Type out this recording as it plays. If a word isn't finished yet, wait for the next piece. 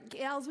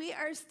Gals, we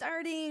are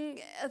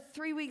starting a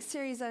 3-week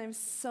series that I'm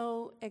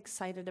so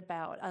excited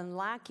about,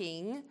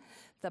 unlocking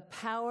the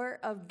power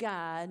of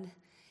God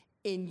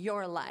in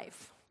your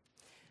life.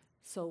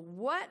 So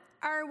what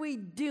are we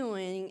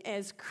doing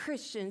as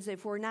Christians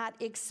if we're not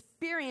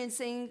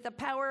experiencing the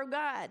power of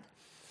God?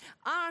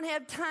 I don't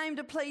have time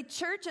to play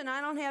church, and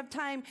I don't have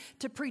time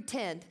to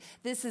pretend.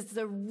 This is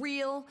the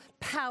real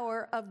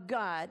power of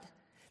God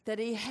that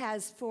he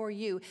has for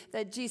you,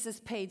 that Jesus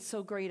paid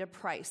so great a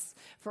price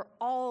for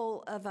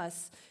all of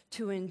us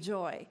to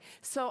enjoy.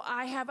 So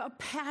I have a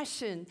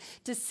passion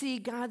to see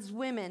God's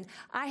women.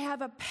 I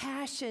have a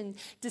passion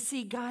to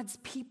see God's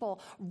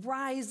people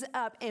rise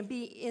up and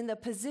be in the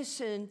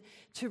position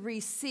to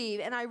receive.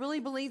 And I really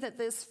believe that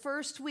this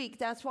first week,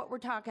 that's what we're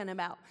talking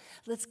about.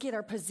 Let's get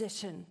our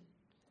position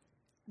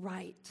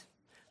right.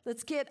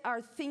 Let's get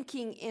our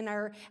thinking in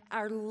our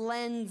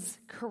lens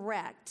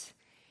correct.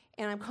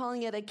 And I'm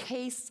calling it a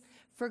case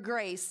for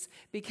grace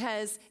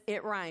because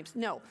it rhymes.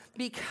 No,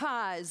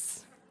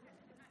 because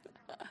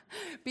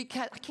I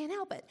can't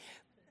help it.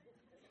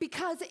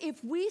 Because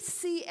if we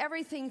see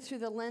everything through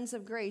the lens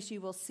of grace, you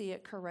will see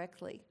it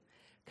correctly.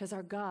 Because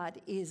our God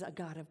is a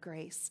God of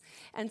grace.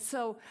 And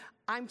so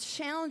I'm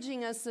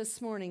challenging us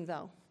this morning,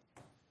 though.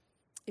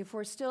 If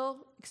we're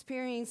still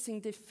experiencing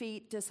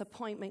defeat,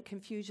 disappointment,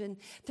 confusion,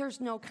 there's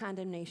no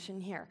condemnation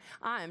here.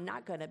 I am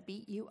not going to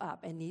beat you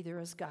up, and neither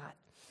is God.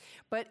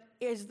 But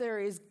there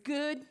is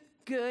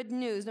good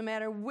news, no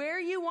matter where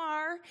you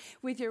are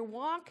with your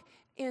walk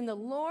in the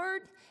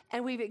Lord,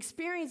 and we've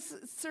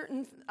experienced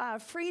certain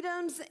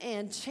freedoms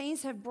and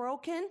chains have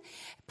broken,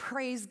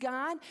 praise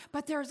God,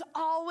 but there's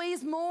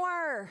always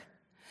more.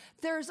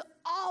 There's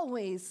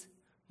always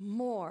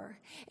more.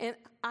 And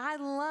I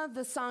love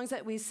the songs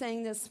that we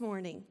sang this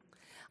morning.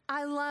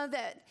 I love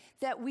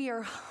that we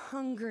are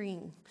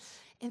hungering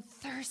and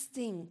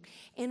thirsting.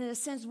 And in a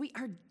sense, we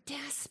are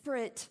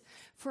desperate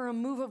for a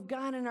move of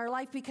God in our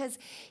life because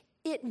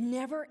it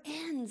never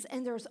ends.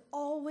 And there's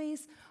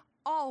always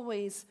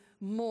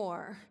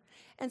more.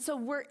 And so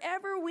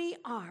wherever we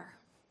are,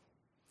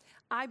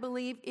 I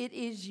believe it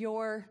is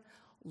your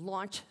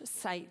launch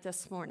site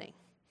this morning.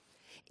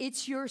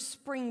 It's your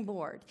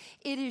springboard.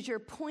 It is your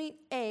point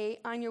A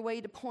on your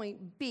way to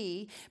point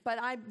B.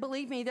 But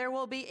believe me, there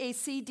will be a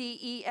C, D,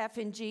 E, F,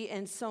 and G,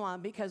 and so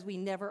on, because we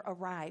never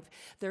arrive.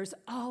 There's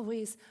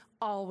always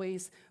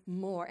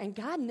more. And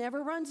God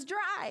never runs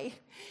dry.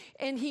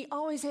 And he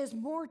always has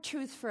more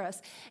truth for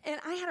us. And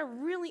I had a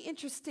really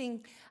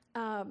interesting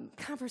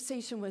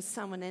conversation with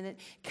someone, and it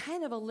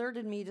kind of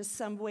alerted me to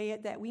some way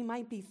that we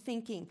might be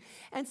thinking.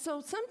 And so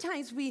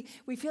sometimes we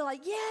feel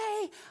like,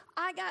 yay,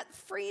 I got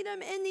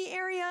freedom in the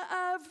area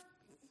of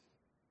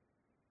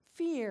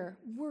fear,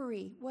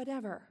 worry,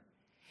 whatever.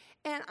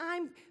 And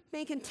I'm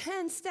making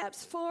 10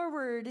 steps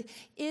forward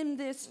in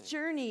this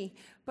journey,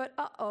 but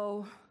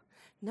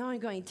now I'm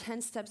going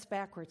 10 steps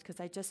backwards because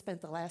I just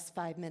spent the last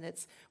 5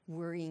 minutes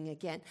worrying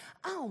again.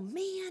 Oh,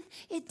 man,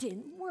 it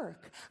didn't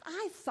work.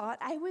 I thought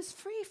I was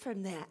free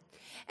from that.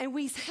 And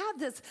we have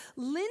this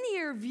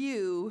linear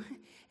view,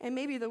 and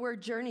maybe the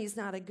word journey is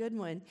not a good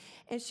one.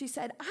 And she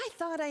said, I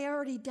thought I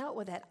already dealt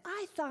with that.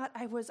 I thought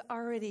I was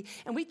already,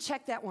 and we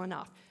checked that one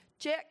off.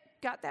 Check,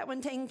 got that one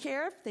taken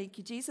care of. Thank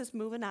you, Jesus,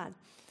 moving on,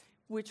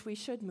 which we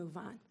should move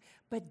on.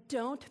 But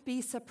don't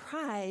be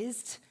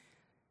surprised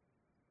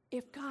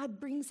if God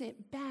brings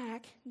it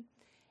back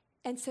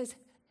and says,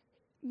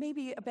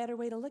 maybe a better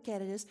way to look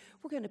at it is,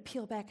 we're going to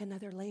peel back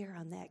another layer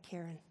on that,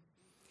 Karen.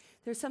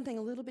 There's something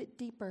a little bit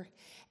deeper.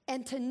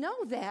 And to know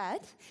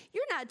that,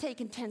 you're not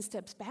taking 10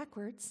 steps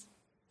backwards.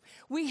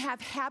 We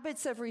have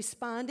habits of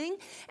responding,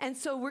 and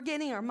so we're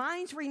getting our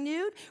minds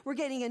renewed. We're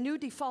getting a new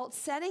default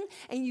setting,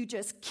 and you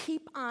just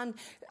keep on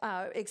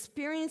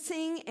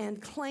experiencing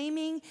and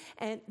claiming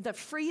and the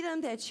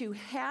freedom that you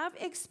have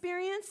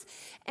experienced,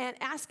 and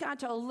ask God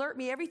to alert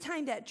me every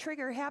time that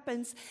trigger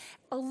happens.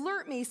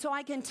 Alert me so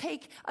I can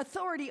take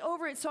authority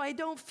over it so I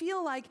don't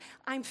feel like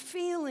I'm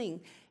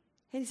failing.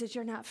 And he says,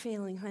 you're not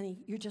failing, honey.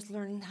 You're just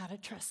learning how to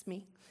trust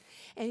me.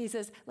 And he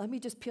says, let me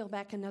just peel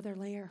back another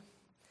layer.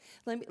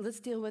 Let's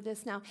deal with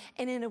this now.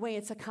 And in a way,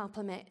 it's a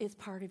compliment. It's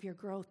part of your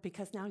growth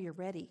because now you're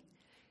ready.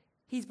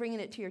 He's bringing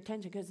it to your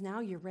attention because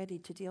now you're ready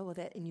to deal with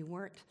it, and you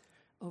weren't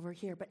over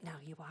here, but now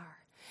you are.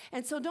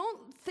 And so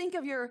don't think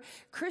of your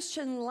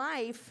Christian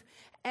life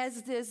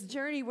as this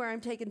journey where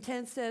I'm taking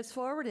 10 steps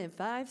forward and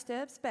 5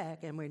 steps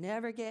back, and we're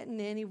never getting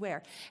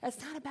anywhere.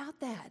 It's not about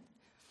that.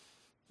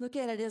 Look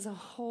at it as a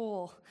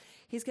whole.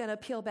 He's going to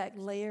peel back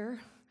layer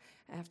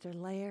after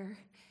layer,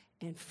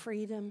 and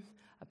freedom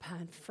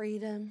upon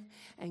freedom,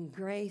 and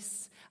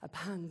grace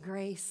upon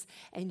grace,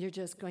 and you're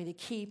just going to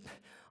keep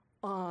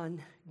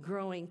on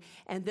growing.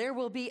 And there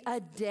will be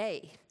a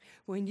day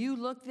when you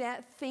look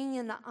that thing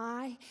in the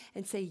eye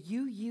and say,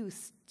 you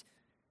used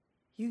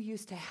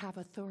to have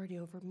authority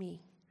over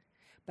me,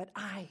 But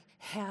I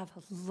have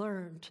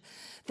learned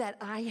that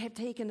I have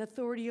taken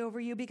authority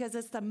over you because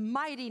it's the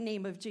mighty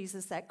name of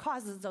Jesus that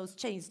causes those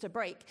chains to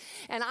break.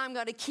 And I'm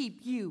going to keep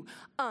you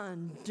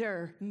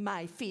under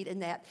my feet.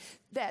 And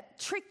that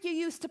trick you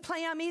used to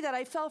play on me that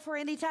I fell for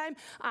any time,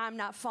 I'm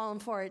not falling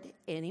for it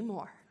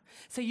anymore.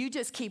 So you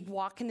just keep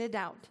walking it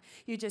out.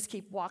 You just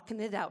keep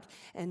walking it out.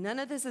 And none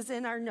of this is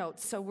in our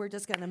notes, so we're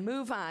just going to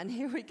move on.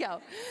 Here we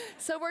go.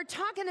 So we're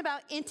talking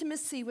about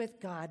intimacy with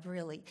God,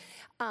 really.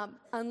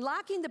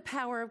 Unlocking the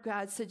power of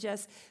God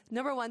suggests,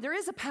 number one, there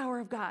is a power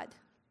of God.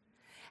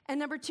 And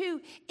number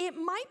two, it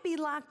might be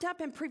locked up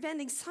and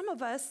preventing some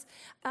of us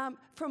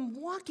from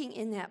walking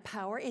in that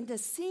power and to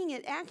seeing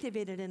it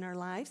activated in our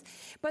lives.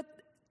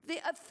 But the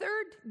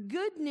third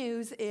good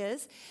news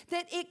is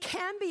that it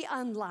can be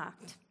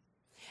unlocked.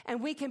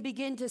 And we can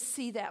begin to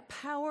see that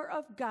power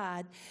of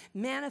God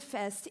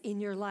manifest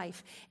in your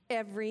life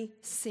every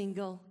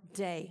single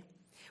day.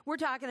 We're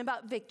talking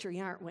about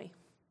victory, aren't we?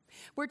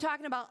 We're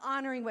talking about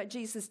honoring what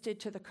Jesus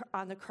did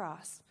on the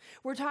cross.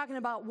 We're talking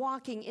about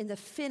walking in the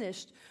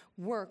finished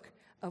work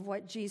of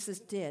what Jesus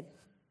did.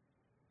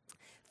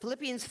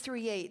 Philippians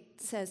 3:8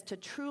 says, to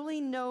truly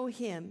know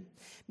him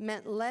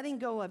meant letting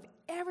go of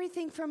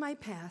everything from my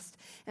past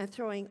and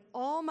throwing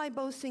all my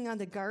boasting on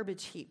the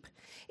garbage heap.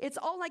 It's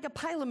all like a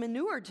pile of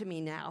manure to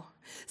me now,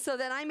 so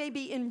that I may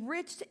be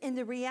enriched in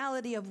the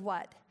reality of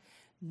what?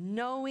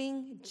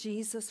 Knowing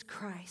Jesus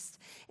Christ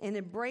and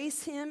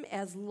embrace him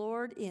as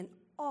Lord in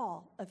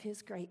all of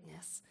his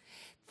greatness.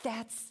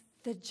 That's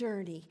the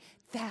journey.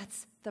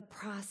 That's the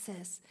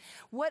process.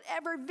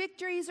 Whatever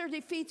victories or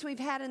defeats we've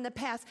had in the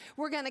past,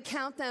 we're going to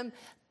count them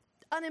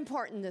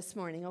unimportant this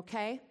morning,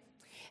 okay?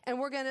 And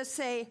we're going to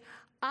say,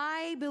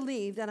 I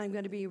believe that I'm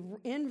going to be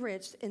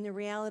enriched in the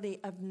reality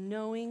of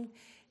knowing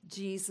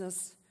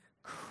Jesus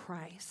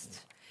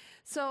Christ.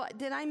 So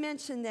did I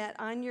mention that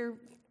on your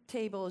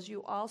tables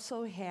you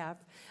also have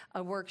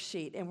a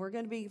worksheet, and we're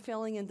going to be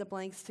filling in the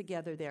blanks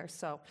together there.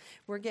 So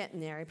we're getting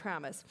there, I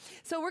promise.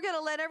 So we're going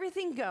to let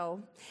everything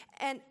go,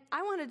 and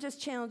I want to just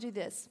challenge you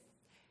this.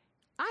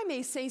 I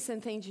may say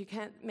some things you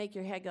can't make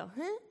your head go,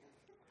 huh?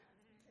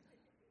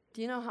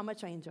 Do you know how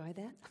much I enjoy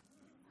that?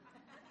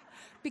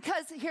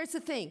 Because here's the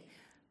thing.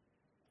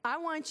 I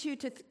want you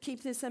to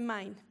keep this in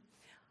mind.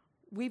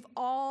 We've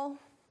all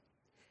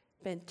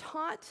been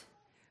taught.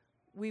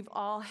 We've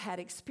all had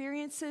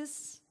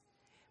experiences.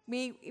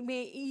 We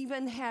may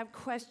even have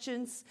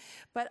questions,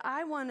 but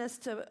I want us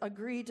to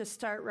agree to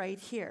start right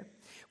here.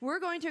 We're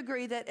going to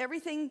agree that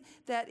everything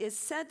that is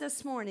said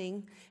this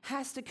morning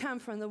has to come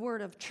from the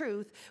word of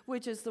truth,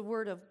 which is the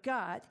word of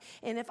God.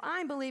 And if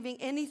I'm believing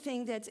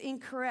anything that's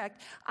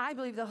incorrect, I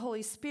believe the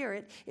Holy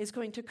Spirit is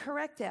going to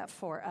correct that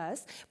for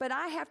us. But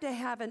I have to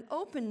have an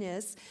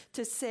openness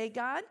to say,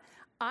 God,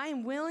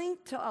 I'm willing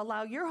to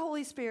allow your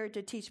Holy Spirit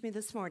to teach me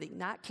this morning,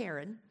 not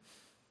Karen.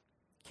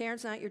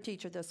 Karen's not your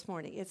teacher this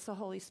morning. It's the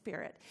Holy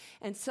Spirit.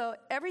 And so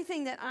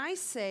everything that I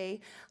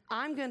say,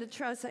 I'm going to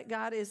trust that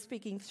God is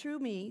speaking through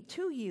me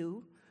to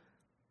you.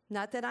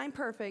 Not that I'm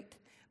perfect,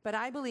 but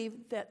I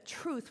believe that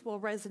truth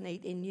will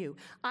resonate in you.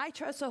 I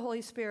trust the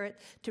Holy Spirit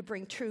to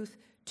bring truth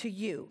to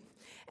you.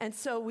 And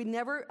so we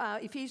never,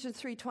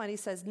 Ephesians 3:20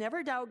 says,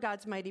 never doubt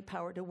God's mighty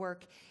power to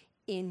work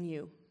in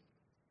you.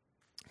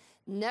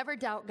 Never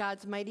doubt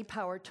God's mighty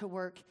power to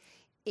work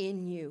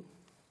in you.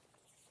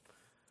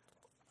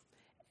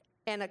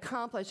 And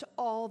accomplish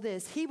all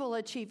this. He will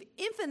achieve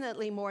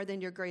infinitely more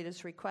than your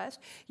greatest request,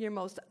 your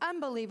most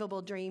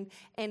unbelievable dream,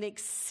 and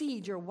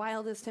exceed your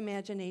wildest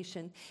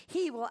imagination.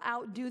 He will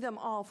outdo them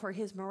all, for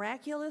his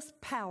miraculous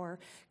power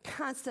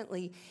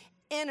constantly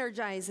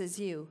energizes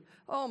you.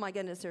 Oh my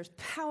goodness, there's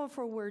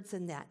powerful words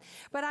in that.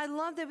 But I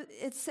love that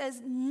it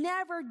says,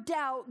 never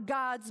doubt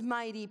God's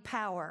mighty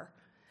power.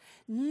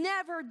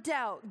 Never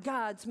doubt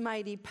God's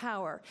mighty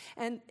power.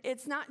 And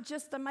it's not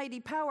just the mighty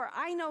power.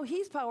 I know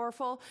he's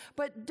powerful,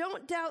 but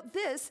don't doubt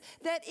this,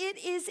 that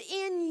it is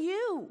in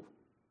you.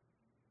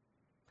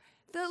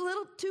 The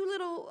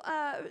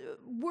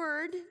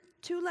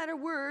two-letter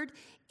word,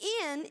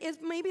 in, is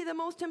maybe the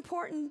most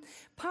important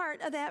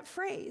part of that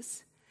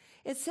phrase.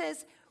 It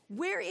says,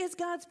 where is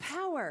God's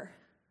power?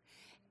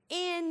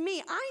 In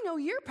me. I know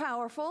you're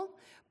powerful,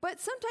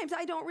 but sometimes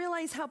I don't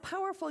realize how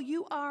powerful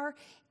you are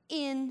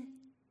in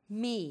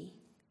me.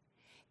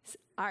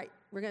 All right,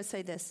 we're going to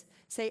say this.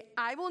 Say,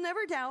 I will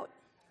never doubt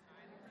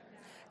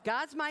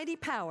God's mighty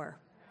power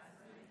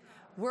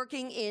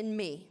working in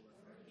me.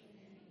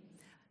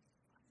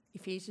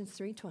 Ephesians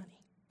 3:20.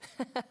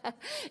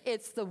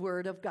 It's the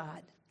word of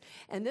God.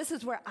 And this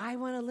is where I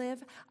want to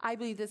live. I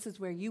believe this is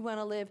where you want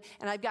to live.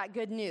 And I've got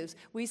good news.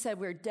 We said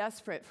we're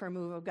desperate for a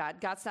move of God.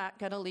 God's not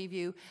going to leave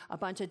you a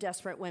bunch of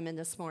desperate women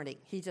this morning.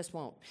 He just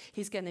won't.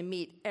 He's going to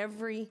meet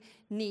every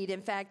need.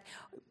 In fact,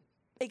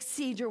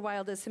 exceed your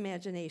wildest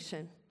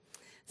imagination.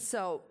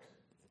 So,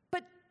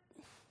 but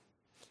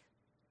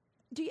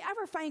do you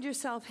ever find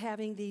yourself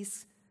having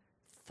these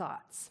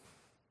thoughts?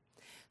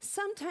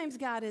 Sometimes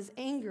God is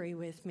angry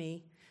with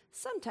me.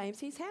 Sometimes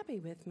he's happy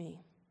with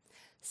me.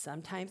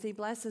 Sometimes he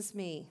blesses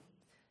me.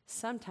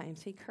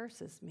 Sometimes he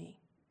curses me.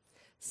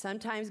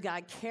 Sometimes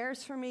God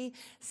cares for me.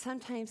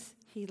 Sometimes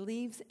he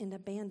leaves and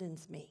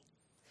abandons me.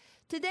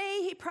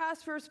 Today he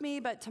prospers me,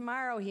 but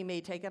tomorrow he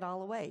may take it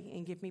all away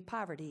and give me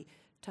poverty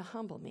to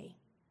humble me.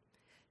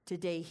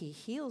 Today he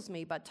heals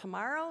me, but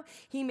tomorrow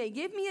he may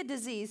give me a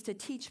disease to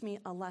teach me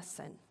a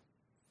lesson.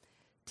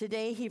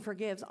 Today he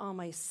forgives all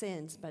my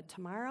sins, but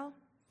tomorrow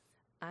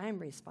I'm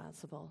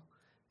responsible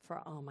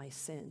for all my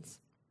sins.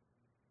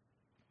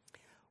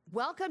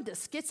 Welcome to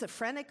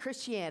schizophrenic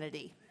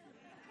Christianity.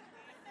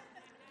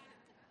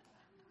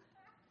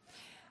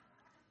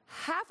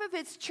 Half of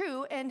it's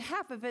true and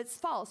half of it's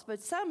false, but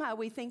somehow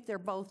we think they're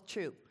both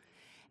true.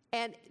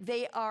 And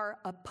they are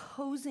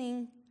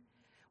opposing,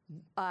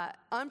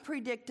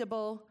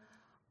 unpredictable,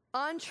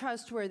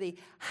 untrustworthy.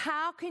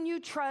 How can you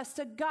trust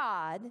a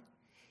God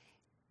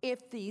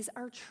if these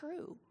are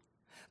true?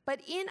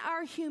 But in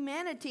our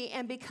humanity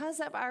and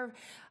because of our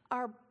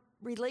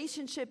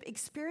relationship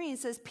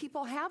experiences,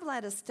 people have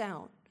let us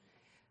down.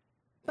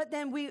 But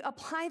then we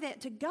apply that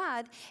to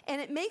God,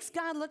 and it makes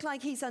God look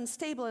like he's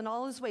unstable in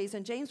all his ways.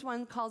 And James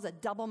 1 calls it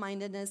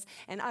double-mindedness,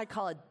 and I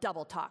call it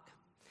double talk.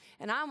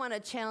 And I want to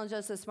challenge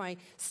us this morning.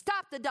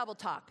 Stop the double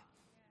talk.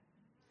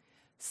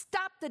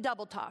 Stop the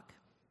double talk.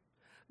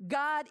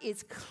 God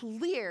is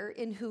clear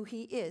in who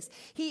he is.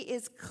 He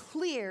is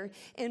clear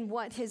in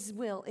what his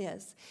will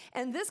is.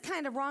 And this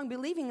kind of wrong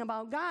believing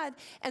about God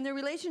and the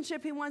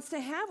relationship he wants to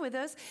have with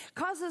us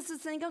causes us to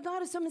think, oh,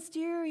 God is so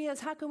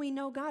mysterious. How can we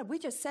know God? We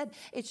just said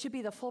it should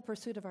be the full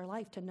pursuit of our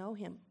life to know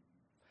him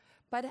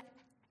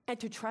and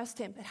to trust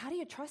him. But how do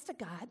you trust a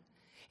God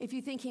if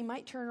you think he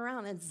might turn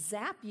around and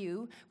zap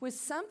you with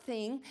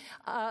something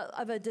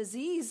of a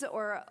disease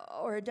or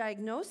a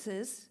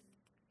diagnosis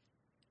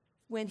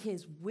when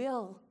his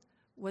will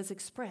was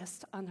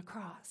expressed on the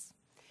cross?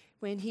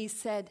 When he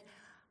said,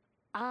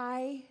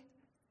 I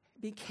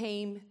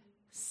became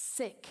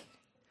sick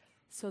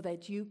so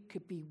that you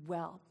could be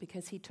well,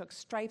 because he took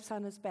stripes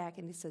on his back,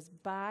 and he says,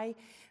 by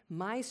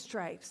my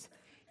stripes,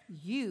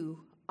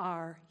 you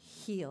are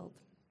healed.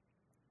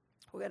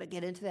 We're going to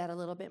get into that a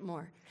little bit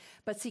more.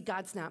 But see,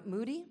 God's not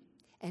moody,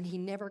 and he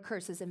never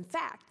curses. In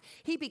fact,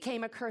 he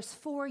became a curse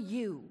for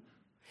you.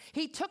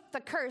 He took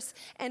the curse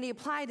and he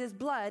applied his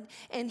blood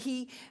and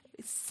he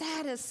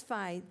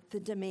satisfied the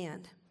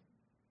demand.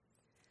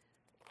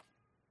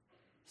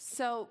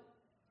 So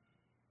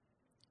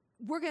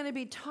we're going to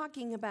be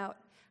talking about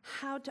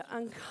how to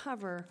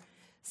uncover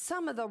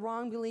some of the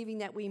wrong believing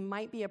that we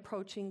might be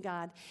approaching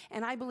God.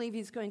 And I believe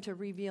he's going to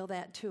reveal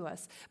that to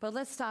us. But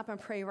let's stop and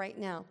pray right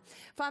now.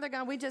 Father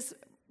God, we just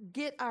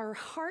get our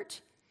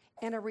heart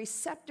and our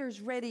receptors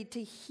ready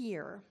to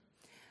hear.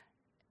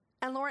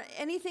 And Lord,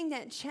 anything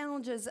that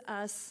challenges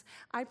us,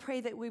 I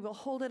pray that we will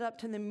hold it up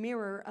to the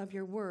mirror of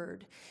your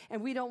word.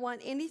 And we don't want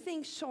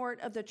anything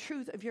short of the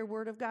truth of your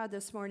word of God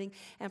this morning.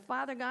 And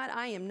Father God,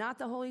 I am not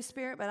the Holy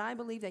Spirit, but I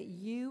believe that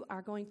you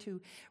are going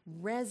to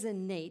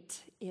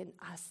resonate in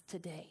us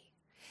today.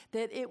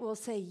 That it will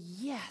say,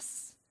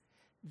 yes,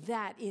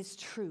 that is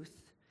truth.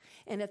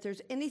 And if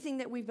there's anything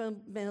that we've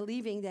been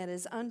believing that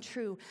is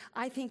untrue,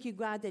 I thank you,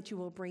 God, that you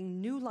will bring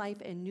new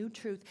life and new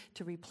truth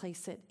to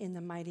replace it in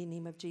the mighty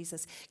name of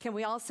Jesus. Can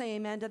we all say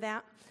amen to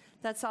that?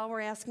 That's all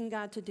we're asking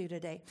God to do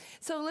today.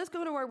 So let's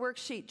go to our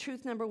worksheet.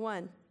 Truth number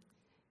 1.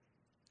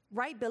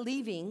 Right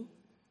believing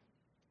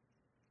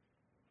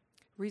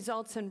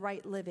results in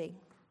right living.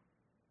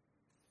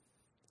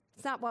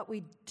 It's not what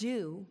we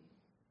do,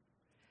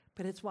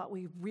 but it's what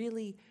we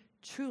really,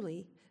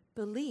 truly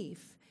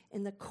believe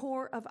in the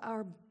core of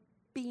our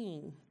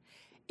being.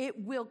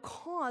 It will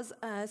cause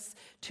us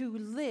to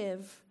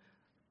live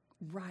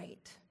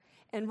right.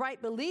 And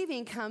right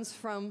believing comes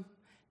from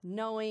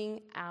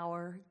knowing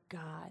our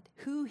God,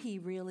 who he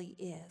really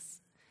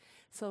is.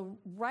 So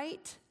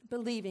right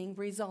believing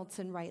results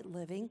in right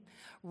living.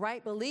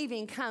 Right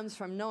believing comes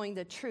from knowing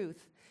the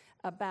truth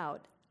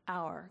about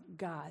our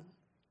God.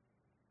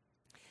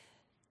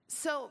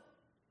 So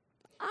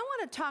I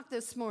want to talk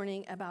this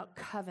morning about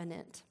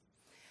covenant.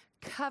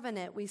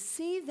 Covenant. We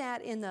see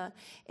that in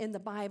the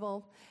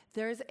Bible.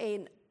 There's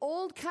an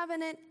old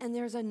covenant and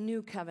there's a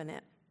new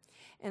covenant.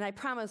 And I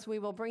promise we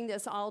will bring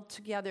this all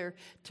together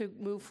to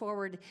move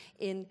forward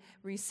in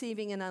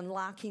receiving and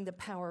unlocking the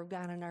power of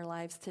God in our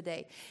lives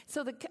today.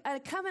 So a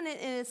covenant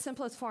in its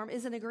simplest form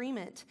is an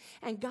agreement.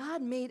 And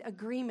God made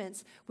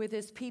agreements with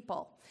his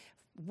people.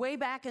 Way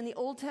back in the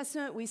Old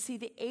Testament, we see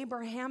the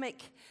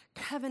Abrahamic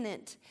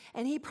covenant,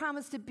 and he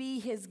promised to be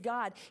his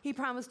God. He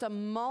promised to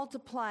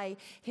multiply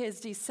his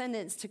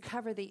descendants to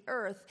cover the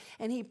earth,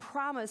 and he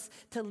promised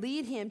to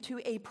lead him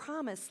to a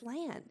promised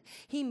land.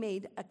 He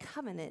made a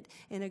covenant,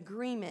 an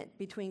agreement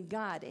between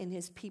God and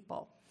his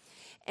people.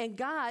 And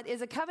God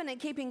is a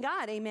covenant-keeping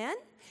God, amen?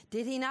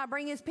 Did he not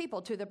bring his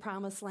people to the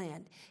promised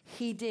land?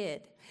 He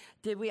did.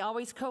 Did they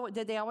always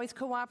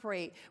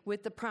cooperate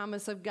with the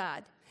promise of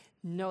God?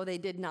 No, they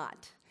did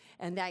not.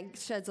 And that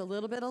sheds a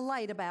little bit of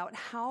light about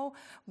how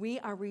we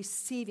are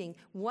receiving.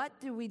 What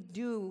do we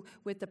do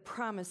with the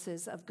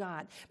promises of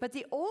God? But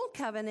the Old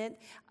Covenant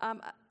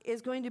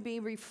is going to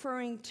be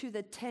referring to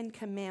the 10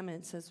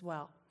 Commandments as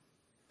well.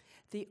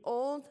 The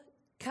old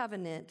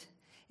covenant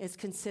is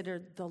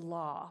considered the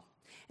law.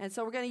 And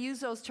so we're going to use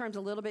those terms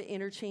a little bit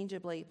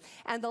interchangeably.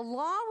 And the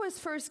law was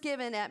first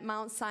given at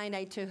Mount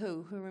Sinai to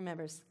who? Who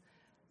remembers?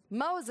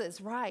 Moses,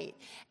 right.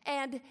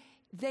 And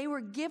they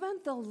were given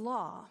the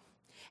law.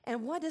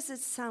 And what does it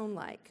sound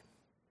like?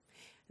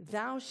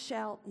 Thou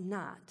shalt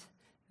not.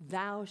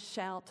 Thou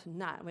shalt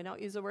not. We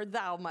don't use the word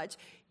thou much.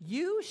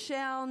 You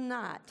shall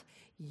not.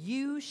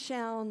 You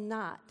shall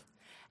not.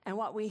 And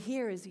what we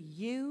hear is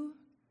you.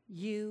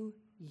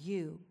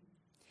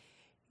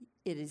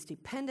 It is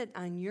dependent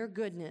on your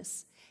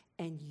goodness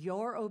and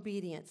your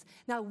obedience.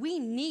 Now, we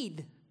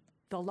need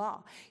the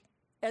law.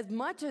 As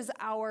much as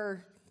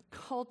our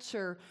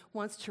culture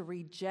wants to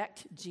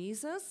reject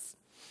Jesus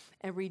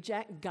and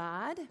reject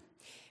God,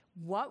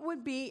 what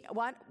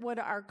would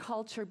our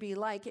culture be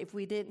like if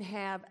we didn't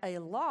have a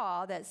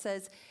law that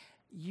says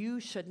you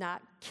should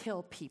not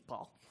kill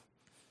people?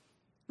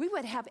 We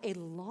would have a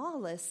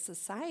lawless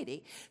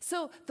society.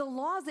 So the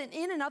laws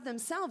in and of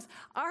themselves,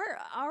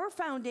 our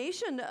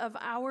foundation of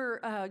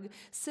our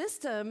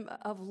system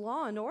of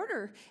law and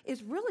order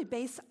is really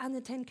based on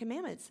the Ten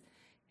Commandments.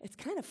 It's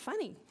kind of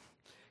funny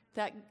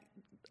that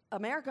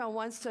America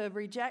wants to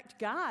reject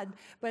God,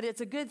 but it's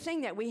a good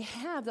thing that we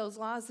have those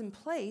laws in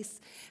place,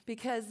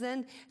 because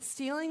then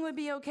stealing would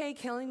be okay,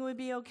 killing would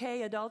be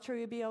okay,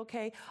 adultery would be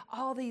okay,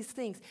 all these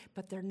things.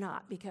 But they're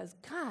not, because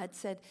God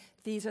said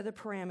these are the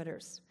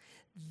parameters.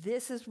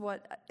 This is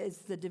what is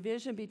the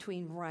division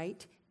between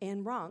right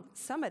and wrong.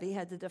 Somebody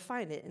had to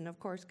define it, and of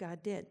course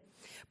God did.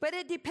 But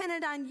it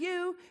depended on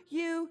you,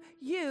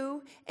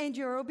 and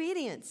your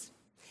obedience.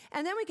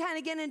 And then we kind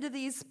of get into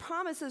these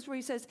promises where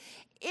he says,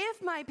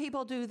 if my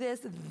people do this,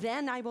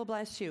 then I will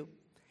bless you.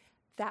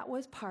 That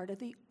was part of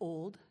the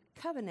old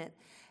covenant.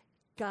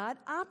 God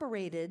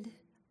operated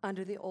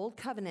under the old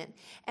covenant.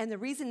 And the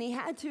reason he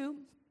had to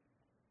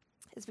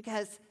is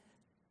because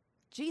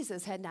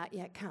Jesus had not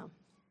yet come.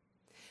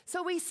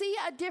 So we see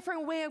a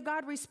different way of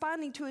God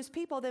responding to his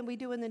people than we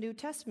do in the New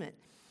Testament.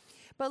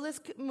 But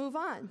let's move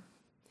on.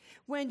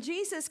 When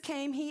Jesus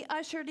came, he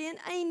ushered in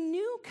a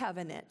new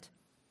covenant.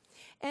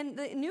 And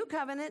the new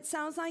covenant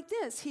sounds like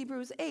this,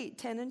 Hebrews 8,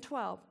 10, and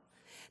 12.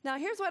 Now,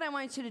 here's what I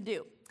want you to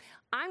do.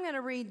 I'm going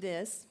to read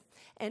this,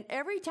 and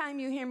every time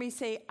you hear me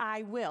say,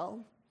 I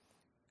will,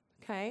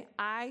 okay,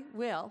 I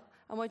will,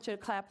 I want you to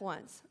clap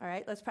once. All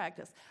right, let's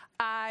practice.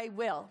 I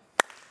will.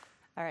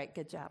 All right,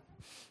 good job.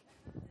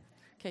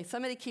 Okay,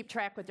 somebody keep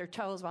track with their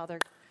toes while they're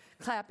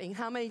clapping.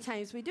 How many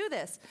times we do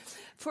this?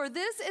 For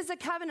this is a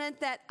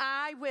covenant that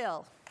I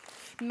will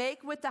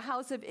make with the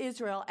house of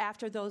Israel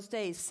after those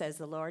days, says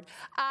the Lord.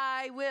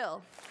 I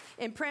will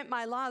imprint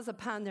my laws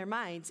upon their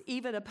minds,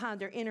 even upon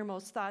their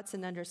innermost thoughts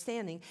and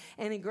understanding,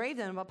 and engrave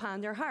them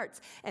upon their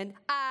hearts. And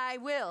I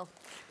will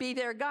be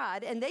their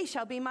God, and they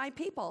shall be my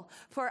people.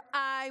 For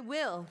I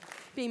will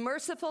be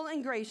merciful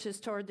and gracious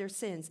toward their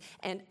sins,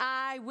 and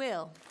I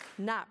will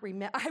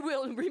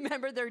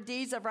remember their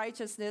deeds of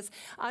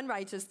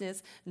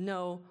unrighteousness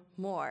no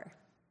more.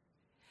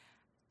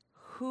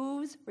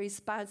 Whose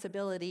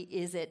responsibility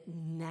is it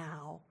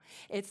now?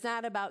 It's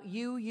not about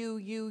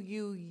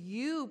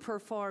you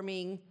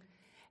performing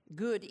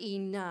good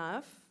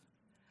enough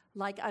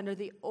like under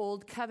the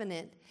old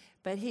covenant.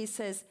 But he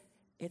says,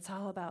 it's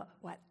all about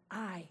what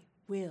I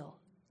will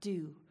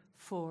do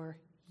for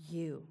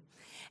you.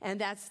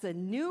 And that's the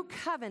new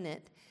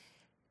covenant.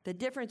 The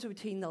difference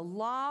between the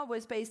law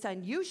was based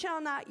on you shall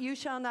not,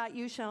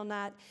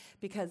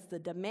 because the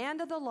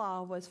demand of the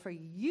law was for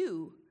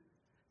you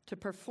to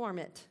perform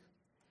it.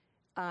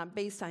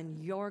 Based on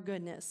your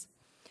goodness.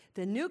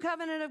 The new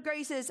covenant of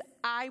grace is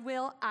I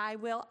will,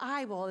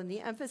 and the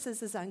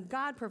emphasis is on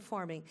God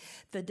performing.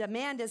 The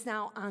demand is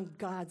now on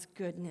God's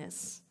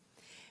goodness.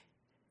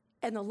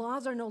 And the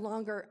laws are no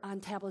longer on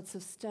tablets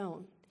of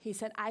stone. He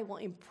said, I will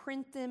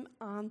imprint them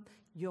on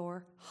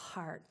your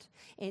heart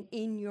and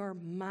in your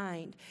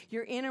mind,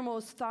 your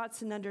innermost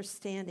thoughts and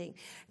understanding,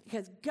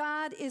 because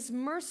God is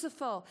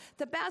merciful.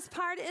 The best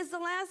part is the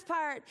last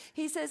part.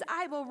 He says,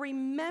 I will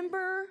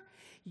remember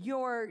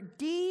your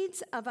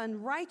deeds of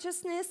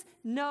unrighteousness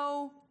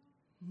no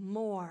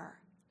more.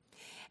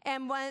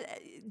 And when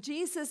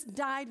Jesus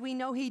died, we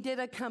know he did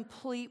a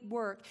complete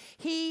work.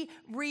 He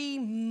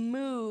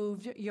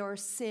removed your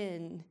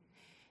sin.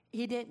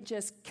 He didn't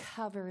just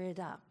cover it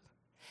up.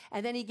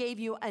 And then he gave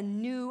you a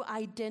new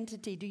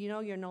identity. Do you know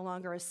you're no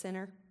longer a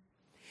sinner?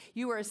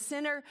 You were a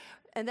sinner,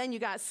 and then you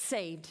got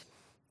saved,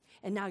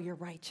 and now you're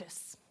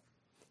righteous.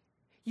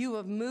 You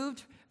have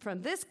moved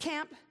from this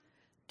camp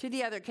to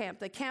the other camp,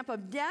 the camp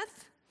of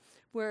death,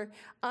 where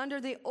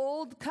under the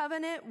old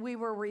covenant we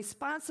were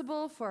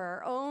responsible for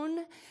our own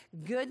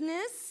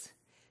goodness,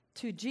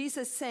 to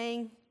Jesus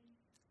saying,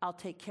 I'll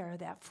take care of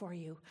that for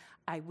you.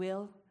 I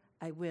will.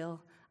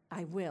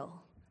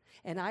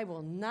 And I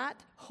will not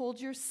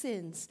hold your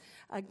sins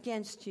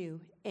against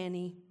you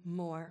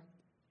anymore.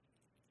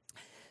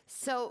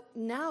 So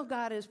now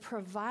God is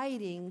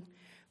providing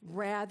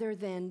rather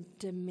than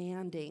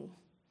demanding.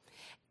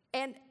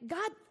 And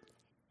God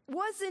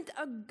wasn't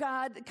a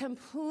God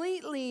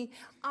completely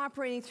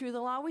operating through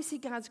the law. We see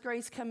God's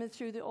grace coming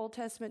through the Old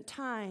Testament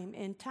time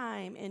and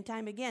time and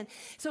time again.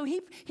 So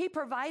he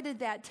provided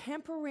that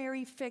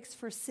temporary fix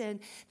for sin,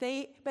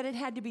 but it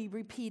had to be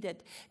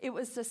repeated. It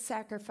was the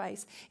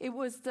sacrifice. It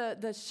was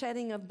the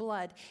shedding of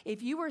blood.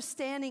 If you were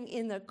standing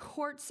in the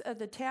courts of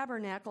the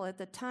tabernacle at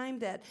the time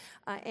that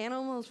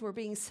animals were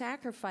being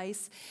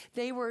sacrificed,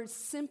 they were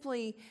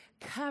simply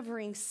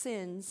covering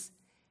sins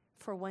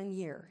for 1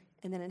 year.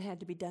 And then it had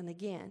to be done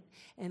again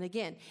and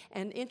again.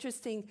 And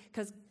interesting,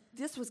 because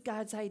this was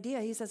God's idea.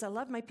 He says, I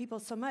love my people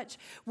so much.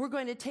 We're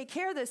going to take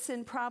care of this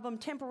sin problem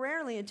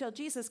temporarily until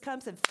Jesus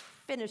comes and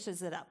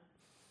finishes it up.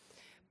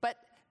 But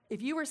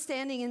if you were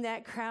standing in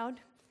that crowd,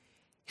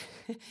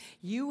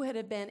 you would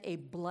have been a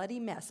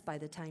bloody mess by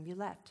the time you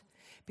left.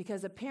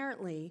 Because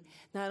apparently,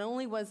 not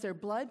only was there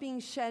blood being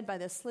shed by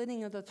the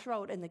slitting of the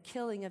throat and the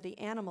killing of the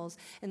animals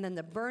and then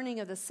the burning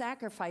of the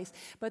sacrifice,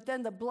 but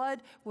then the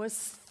blood was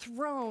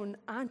thrown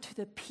onto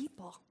the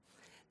people.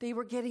 They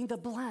were getting the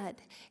blood.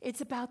 It's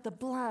about the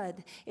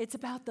blood. It's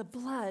about the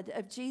blood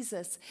of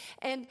Jesus.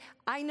 And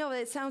I know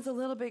it sounds a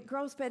little bit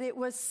gross, but it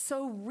was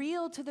so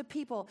real to the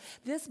people.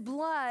 This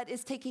blood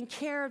is taking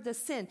care of the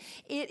sin.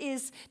 It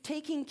is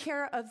taking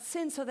care of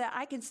sin so that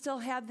I can still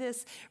have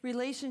this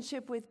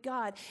relationship with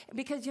God.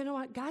 Because you know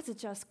what? God's a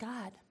just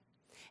God.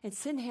 And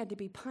sin had to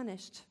be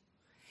punished.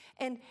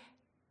 And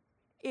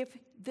if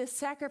this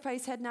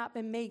sacrifice had not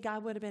been made,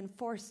 God would have been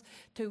forced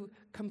to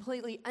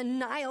completely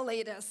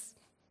annihilate us,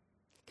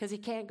 because he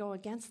can't go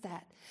against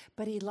that.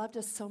 But he loved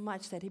us so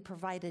much that he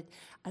provided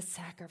a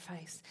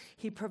sacrifice.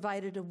 He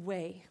provided a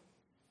way.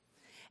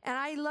 And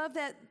I love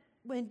that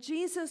when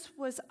Jesus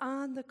was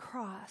on the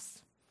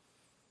cross,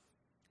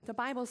 the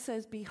Bible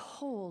says,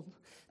 behold,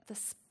 the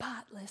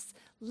spotless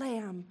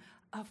Lamb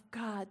of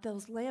God.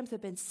 Those lambs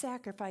have been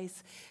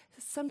sacrificed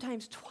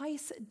sometimes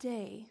twice a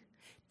day,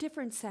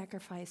 different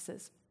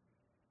sacrifices.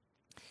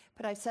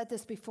 But I've said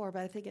this before,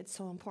 but I think it's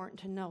so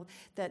important to know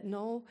that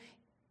no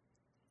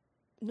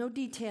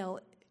detail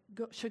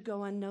should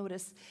go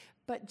unnoticed.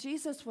 But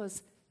Jesus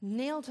was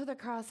nailed to the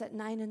cross at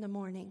 9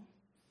 a.m.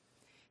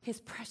 His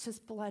precious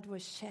blood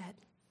was shed.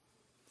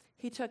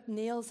 He took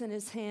nails in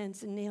his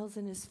hands and nails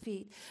in his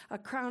feet, a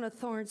crown of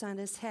thorns on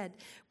his head,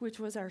 which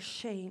was our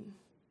shame.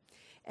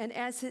 And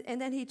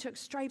then he took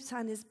stripes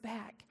on his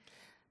back,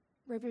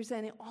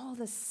 representing all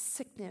the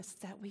sickness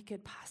that we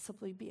could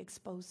possibly be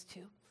exposed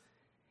to.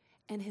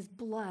 And his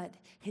blood,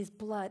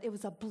 it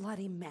was a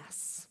bloody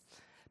mess.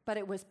 But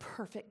it was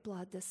perfect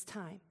blood this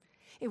time.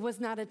 It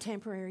was not a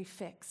temporary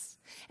fix.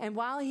 And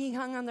while he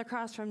hung on the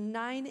cross from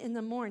 9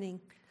 a.m.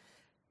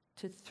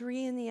 to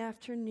 3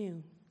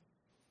 p.m,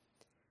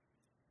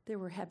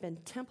 there had been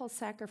temple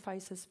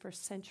sacrifices for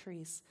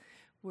centuries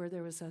where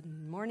there was a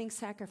morning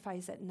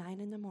sacrifice at 9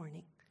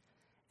 a.m.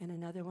 and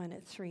another one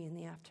at 3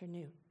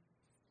 p.m.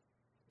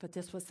 But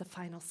this was the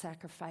final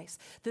sacrifice.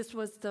 This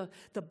was the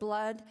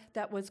blood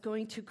that was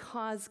going to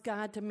cause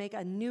God to make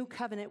a new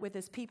covenant with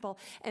his people.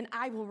 And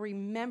I will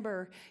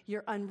remember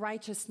your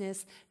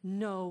unrighteousness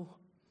no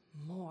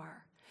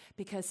more.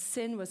 Because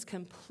sin was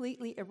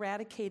completely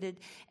eradicated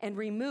and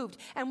removed.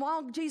 And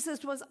while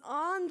Jesus was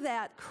on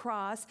that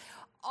cross,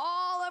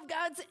 all of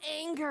God's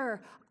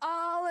anger,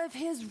 all of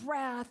his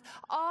wrath,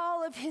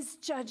 all of his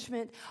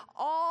judgment,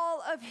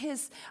 all of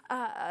his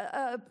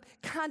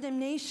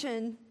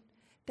condemnation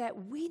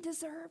that we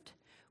deserved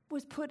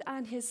was put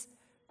on his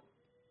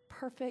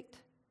perfect,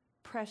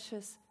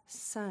 precious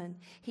Son.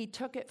 He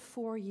took it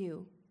for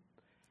you.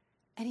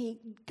 And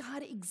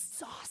God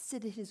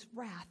exhausted his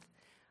wrath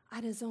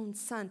on his own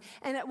Son.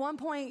 And at one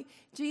point,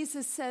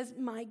 Jesus says,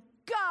 my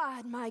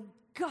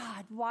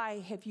God, why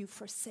have you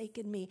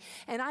forsaken me?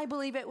 And I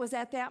believe it was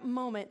at that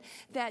moment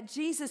that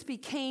Jesus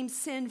became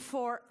sin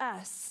for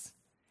us.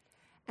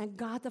 And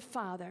God the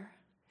Father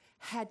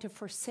had to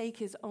forsake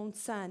his own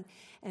Son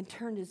and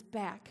turn his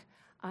back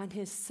on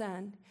his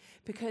Son.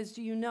 Because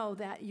you know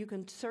that you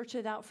can search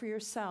it out for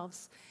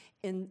yourselves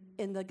in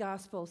the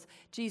Gospels.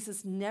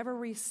 Jesus never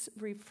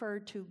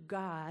referred to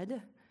God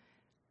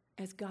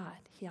as God.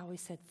 He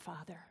always said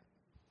Father.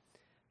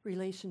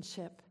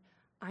 Relationship.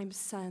 I'm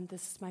Son,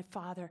 this is my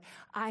Father.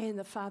 I and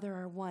the Father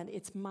are one.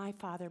 It's my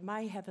Father,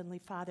 my Heavenly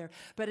Father.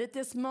 But at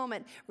this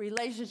moment,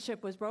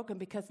 relationship was broken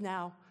because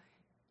now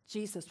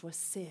Jesus was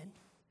sin.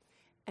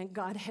 And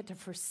God had to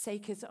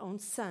forsake his own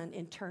Son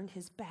and turn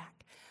his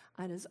back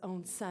on his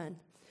own Son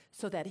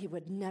so that he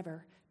would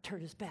never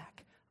turn his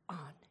back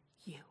on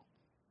you.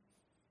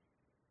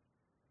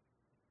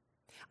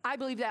 I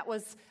believe that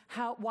was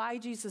why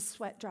Jesus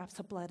sweat drops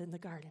of blood in the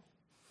garden.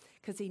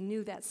 Because he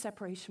knew that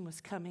separation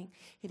was coming,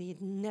 and he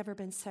had never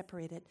been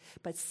separated.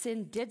 But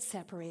sin did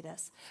separate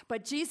us.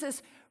 But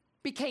Jesus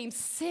became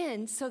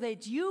sin so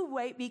that you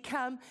might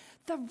become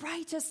the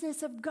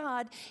righteousness of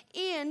God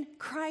in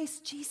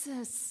Christ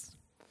Jesus.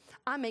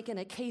 I'm making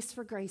a case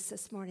for grace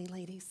this morning,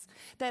 ladies.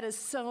 That is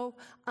so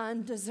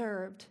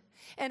undeserved.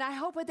 And I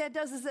hope what that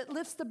does is it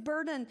lifts the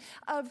burden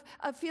of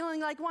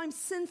feeling like, well, I'm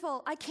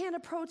sinful. I can't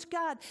approach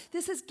God.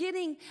 This is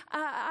getting,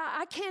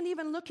 I can't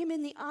even look him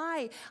in the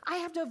eye. I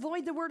have to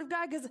avoid the word of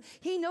God because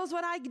he knows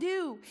what I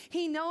do.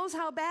 He knows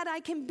how bad I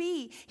can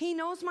be. He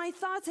knows my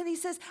thoughts. And he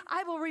says,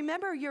 I will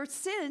remember your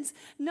sins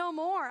no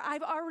more.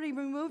 I've already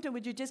removed them.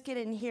 Would you just get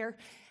in here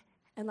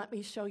and let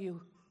me show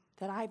you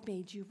that I've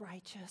made you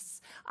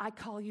righteous. I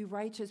call you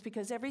righteous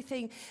because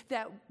everything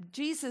that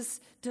Jesus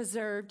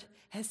deserved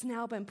has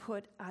now been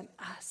put on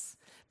us,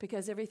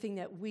 because everything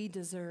that we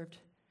deserved,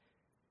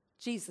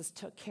 Jesus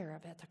took care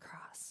of at the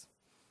cross.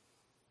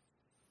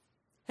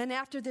 And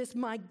after this,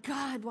 my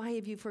God, why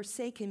have you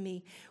forsaken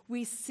me?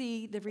 We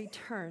see the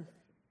return.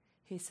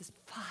 He says,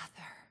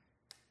 Father,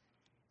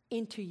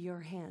 into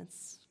your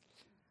hands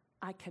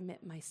I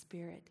commit my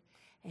spirit.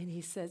 And he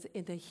says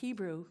in the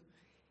Hebrew,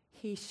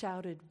 he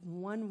shouted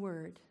one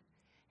word,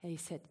 and he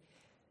said,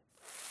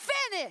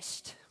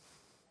 finished,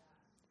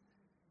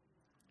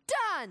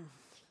 done,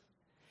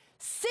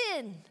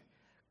 sin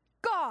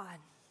gone,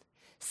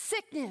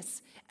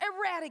 sickness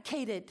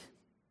eradicated.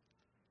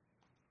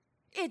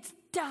 It's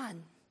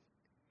done.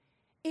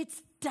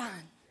 It's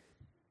done.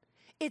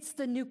 It's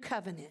the new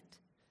covenant.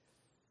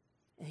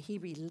 And he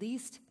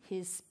released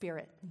his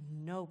spirit.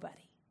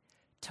 Nobody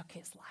took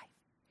his life.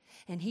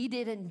 And he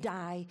didn't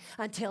die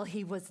until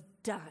he was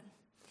done.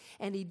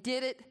 And he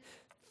did it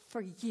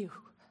for you.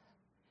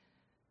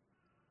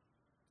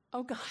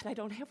 Oh God, I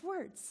don't have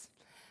words.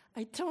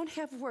 I don't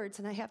have words,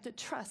 and I have to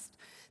trust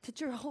that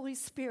your Holy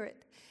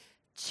Spirit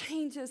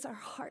changes our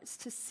hearts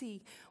to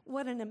see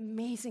what an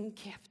amazing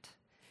gift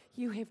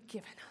you have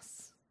given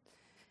us.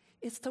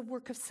 It's the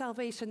work of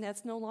salvation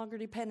that's no longer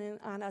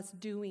dependent on us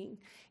doing.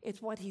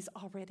 It's what he's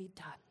already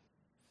done.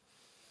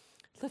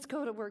 Let's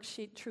go to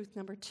worksheet truth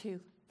number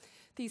 2.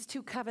 These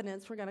two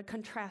covenants, we're going to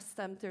contrast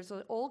them. There's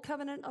an old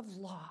covenant of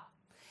law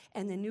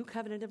and the new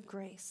covenant of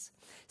grace.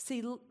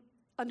 See,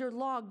 under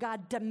law,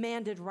 God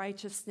demanded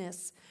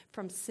righteousness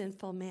from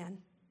sinful man.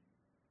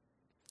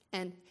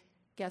 And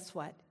guess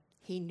what?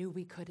 He knew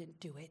we couldn't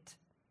do it.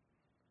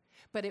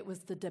 But it was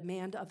the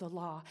demand of the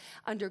law.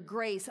 Under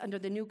grace, under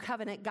the new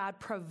covenant, God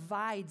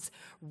provides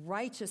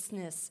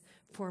righteousness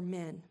for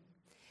men.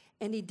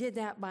 And he did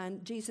that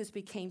when Jesus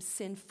became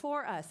sin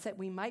for us, that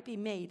we might be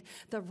made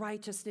the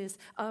righteousness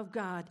of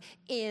God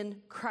in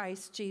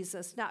Christ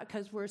Jesus. Not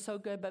because we're so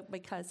good, but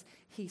because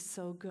he's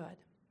so good.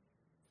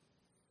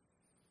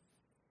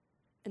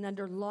 And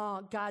under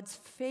law, God's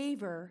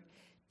favor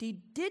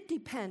did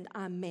depend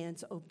on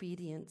man's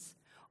obedience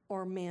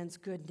or man's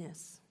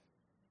goodness.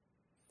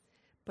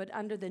 But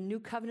under the new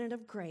covenant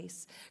of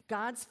grace,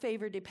 God's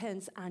favor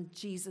depends on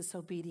Jesus'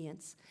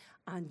 obedience,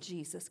 on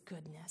Jesus'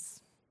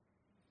 goodness.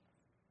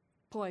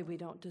 Boy, we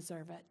don't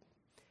deserve it,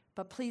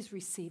 but please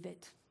receive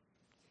it.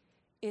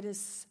 It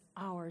is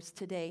ours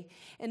today.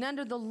 And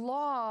under the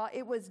law,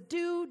 it was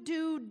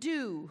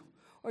do.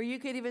 Or you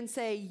could even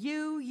say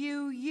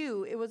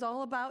you. It was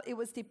all about, it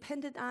was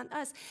dependent on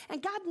us.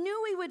 And God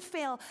knew we would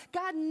fail.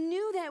 God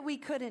knew that we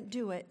couldn't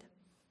do it.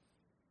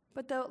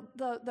 But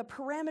the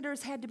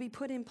parameters had to be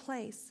put in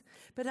place.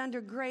 But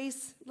under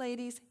grace,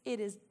 ladies,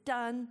 it is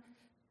done,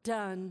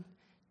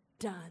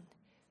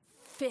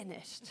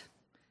 finished.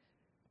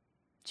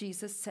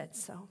 Jesus said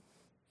so.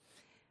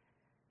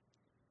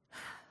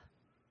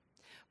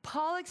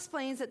 Paul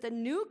explains that the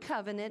new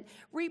covenant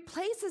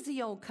replaces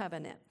the old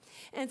covenant.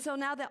 And so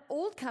now the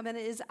old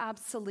covenant is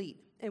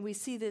obsolete. And we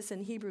see this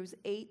in Hebrews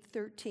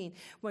 8:13.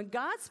 When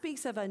God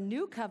speaks of a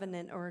new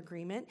covenant or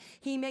agreement,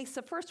 he makes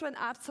the first one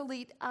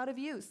obsolete, out of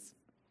use.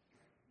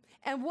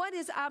 And what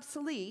is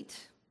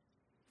obsolete,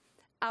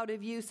 out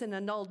of use, and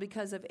annulled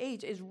because of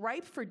age is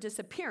ripe for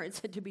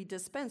disappearance and to be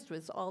dispensed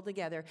with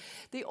altogether.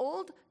 The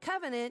old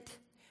covenant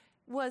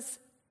was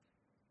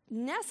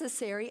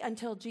necessary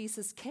until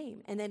Jesus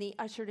came, and then he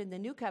ushered in the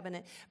new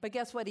covenant. But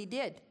guess what he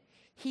did?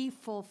 He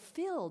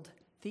fulfilled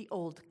the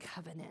old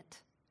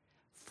covenant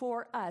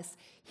for us.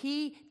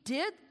 He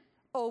did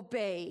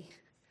obey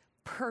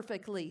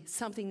perfectly,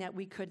 something that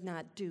we could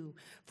not do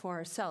for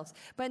ourselves.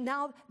 But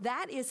now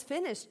that is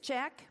finished.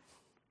 Check.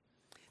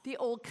 The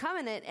old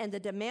covenant and the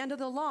demand of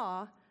the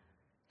law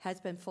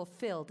has been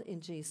fulfilled in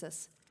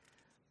Jesus.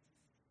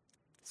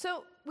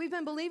 So we've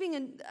been believing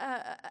in,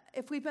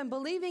 if we've been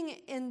believing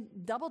in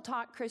double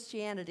talk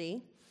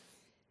Christianity,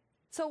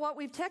 so what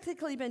we've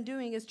technically been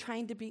doing is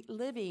trying to be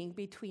living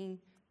between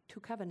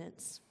two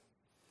covenants.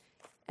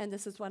 And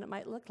this is what it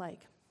might look like.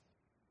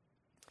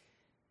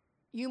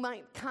 You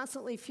might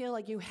constantly feel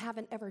like you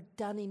haven't ever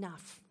done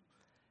enough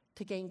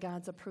to gain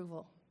God's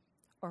approval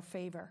or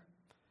favor.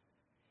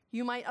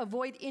 You might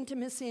avoid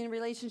intimacy in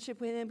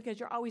relationship with him because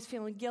you're always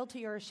feeling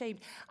guilty or ashamed.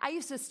 I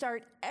used to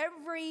start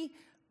every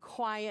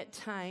quiet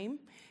time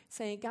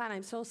saying, God,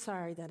 I'm so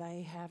sorry that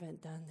I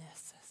haven't done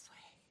this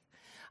way.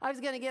 I was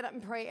going to get up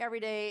and pray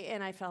every day,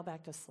 and I fell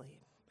back to sleep.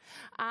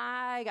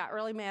 I got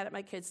really mad at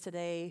my kids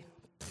today,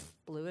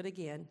 blew it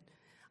again.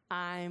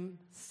 I'm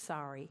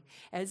sorry.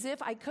 As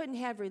if I couldn't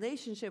have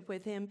relationship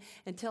with him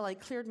until I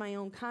cleared my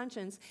own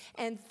conscience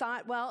and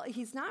thought, well,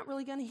 he's not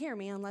really going to hear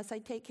me unless I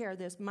take care of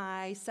this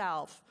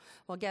myself.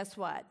 Well, guess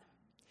what?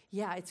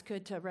 Yeah, it's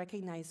good to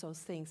recognize those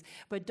things,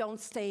 but don't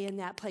stay in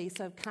that place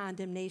of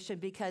condemnation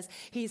because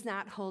he's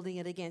not holding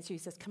it against you. He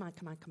says, come on.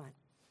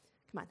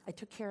 I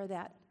took care of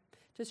that.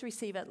 Just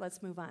receive it.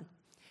 Let's move on.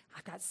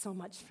 I've got so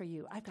much for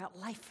you. I've got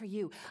life for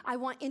you. I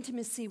want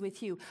intimacy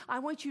with you. I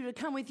want you to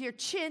come with your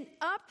chin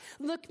up,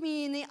 look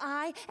me in the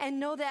eye, and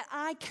know that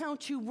I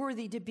count you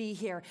worthy to be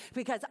here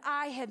because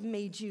I have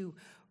made you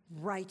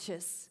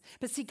righteous.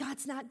 But see,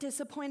 God's not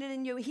disappointed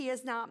in you. He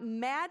is not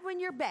mad when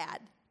you're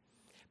bad,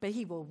 but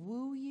he will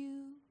woo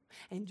you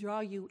and draw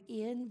you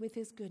in with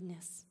his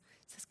goodness.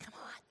 He says, come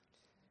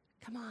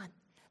on.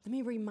 Let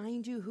me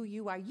remind you who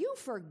you are. You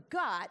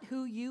forgot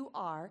who you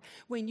are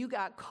when you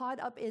got caught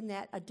up in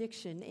that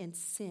addiction and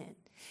sin.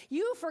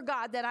 You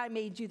forgot that I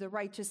made you the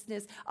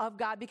righteousness of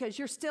God because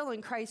you're still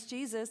in Christ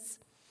Jesus.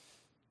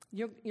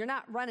 You're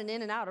not running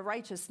in and out of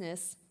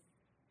righteousness.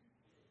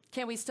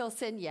 Can we still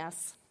sin?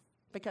 Yes,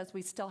 because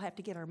we still have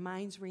to get our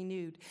minds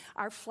renewed.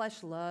 Our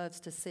flesh loves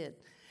to sin.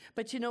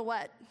 But you know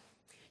what?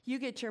 You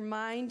get your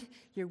mind,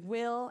 your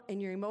will, and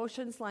your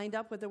emotions lined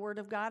up with the Word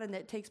of God, and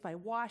that takes by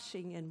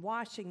washing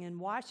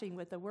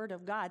with the Word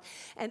of God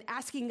and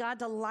asking God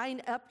to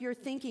line up your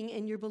thinking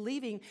and your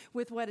believing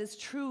with what is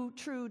true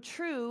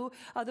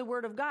of the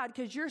Word of God,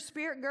 because your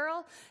spirit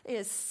girl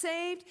is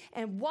saved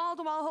and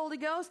wall-to-wall Holy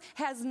Ghost,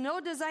 has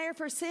no desire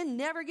for sin,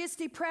 never gets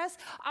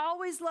depressed,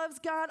 always loves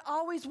God,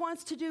 always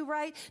wants to do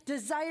right,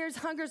 desires,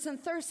 hungers, and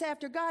thirsts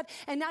after God,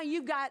 and now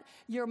you've got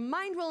your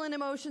mind, will, and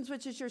emotions,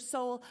 which is your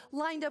soul,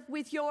 lined up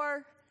with your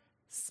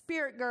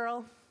spirit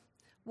girl,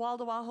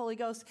 wall-to-wall Holy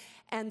Ghost,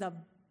 and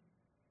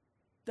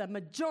the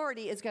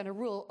majority is going to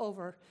rule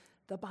over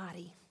the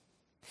body.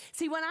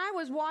 See, when I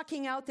was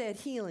walking out that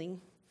healing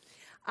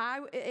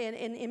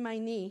in my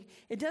knee,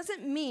 it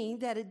doesn't mean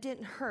that it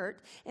didn't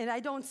hurt, and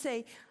I don't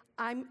say,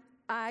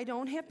 I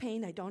don't have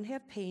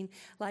pain,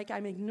 like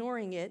I'm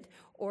ignoring it,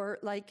 or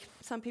like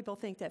some people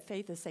think that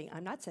faith is saying,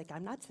 I'm not sick.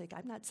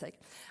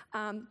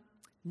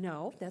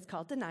 No, that's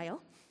called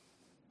denial.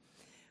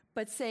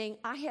 But saying,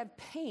 I have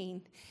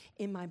pain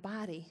in my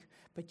body,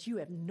 but you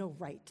have no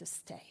right to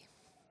stay.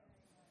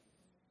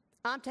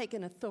 I'm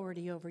taking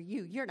authority over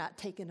you. You're not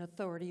taking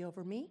authority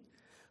over me.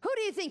 Who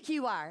do you think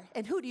you are?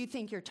 And who do you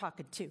think you're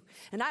talking to?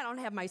 And I don't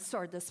have my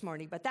sword this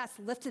morning, but that's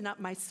lifting up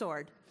my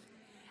sword.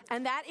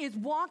 And that is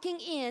walking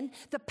in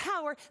the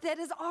power that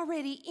is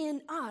already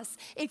in us.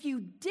 If you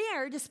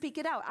dare to speak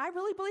it out, I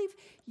really believe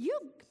you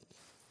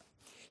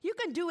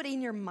can do it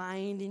in your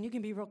mind and you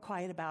can be real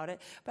quiet about it.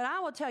 But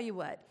I will tell you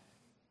what.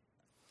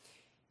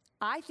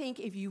 I think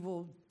if you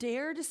will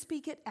dare to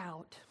speak it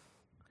out,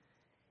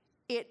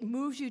 it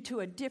moves you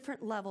to a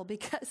different level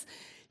because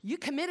you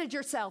committed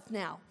yourself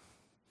now.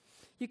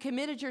 You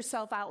committed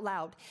yourself out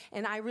loud.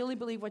 And I really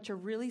believe what you're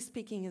really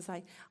speaking is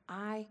like,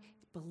 I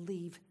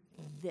believe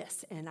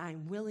this, and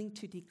I'm willing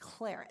to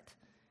declare it.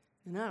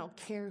 And I don't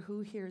care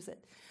who hears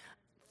it.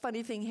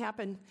 Funny thing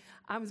happened.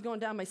 I was going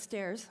down my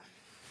stairs,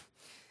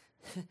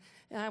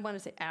 and I want to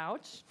say,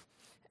 ouch,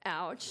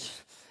 ouch,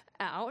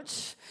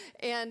 ouch.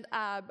 And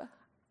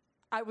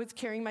I was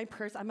carrying my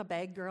purse. I'm a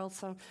bag girl,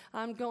 so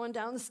I'm going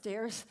down the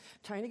stairs,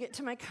 trying to get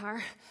to my car.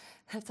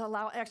 I have to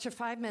allow an extra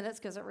 5 minutes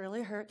because it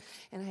really hurt,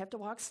 and I have to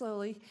walk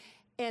slowly,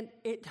 and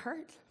it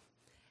hurt.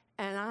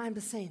 And I'm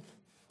saying,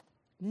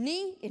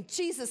 knee, in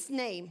Jesus'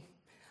 name,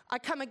 I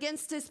come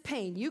against this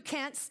pain. You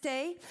can't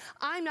stay.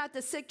 I'm not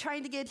the sick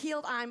trying to get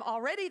healed. I'm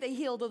already the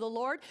healed of the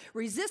Lord.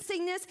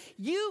 Resisting this,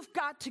 you've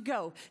got to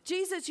go.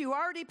 Jesus, you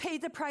already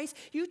paid the price.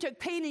 You took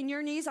pain in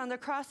your knees on the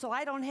cross, so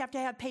I don't have to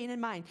have pain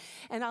in mine.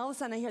 And all of a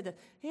sudden I hear the,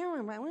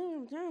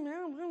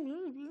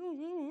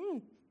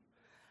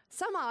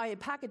 somehow I had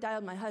pocket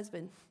dialed my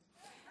husband.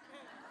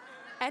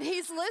 And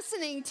he's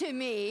listening to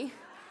me,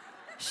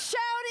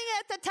 shouting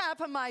at the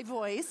top of my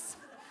voice.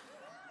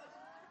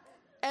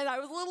 And I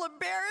was a little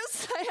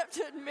embarrassed, I have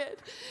to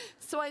admit.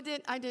 So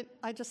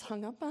I just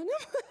hung up on him.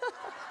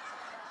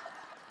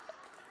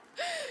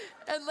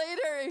 And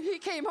later he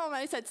came home and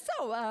I said,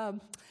 so,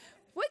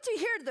 what'd you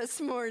hear this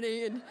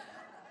morning? And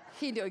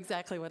he knew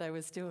exactly what I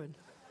was doing.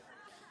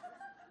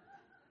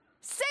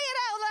 Say it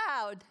out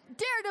loud.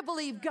 Dare to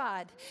believe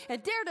God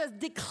and dare to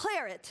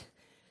declare it.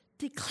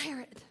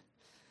 Declare it.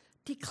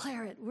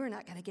 Declare it. We're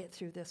not going to get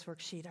through this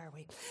worksheet, are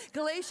we?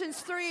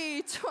 Galatians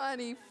 3:24.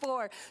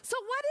 So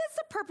what is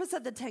the purpose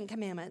of the Ten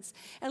Commandments?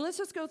 And let's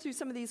just go through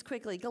some of these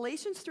quickly.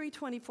 Galatians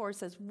 3:24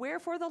 says,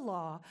 wherefore the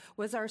law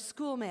was our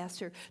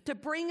schoolmaster to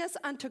bring us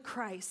unto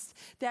Christ,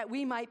 that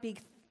we might be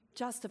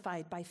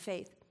justified by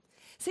faith.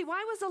 See,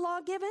 why was the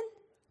law given?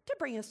 To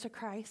bring us to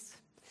Christ.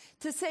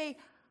 To say,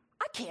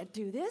 I can't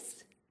do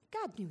this.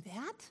 God knew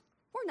that.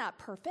 We're not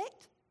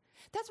perfect.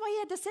 That's why he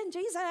had to send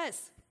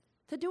Jesus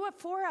to do it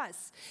for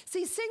us.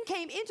 See, sin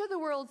came into the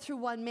world through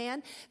one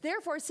man.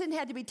 Therefore, sin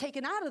had to be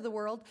taken out of the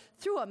world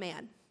through a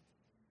man.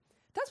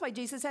 That's why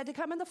Jesus had to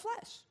come in the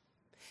flesh.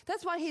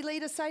 That's why he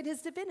laid aside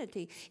his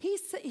divinity.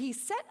 He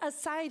set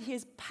aside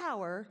his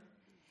power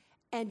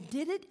and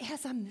did it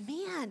as a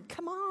man.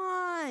 Come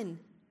on.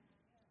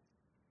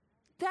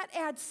 That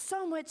adds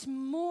so much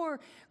more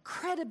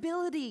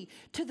credibility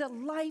to the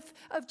life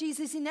of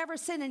Jesus. He never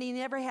sinned, and he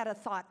never had a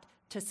thought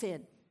to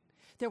sin.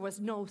 There was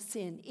no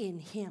sin in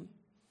him.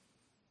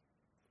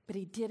 But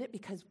he did it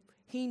because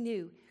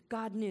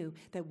God knew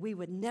that we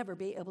would never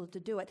be able to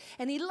do it.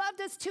 And he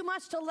loved us too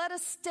much to let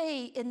us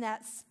stay in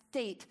that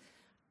state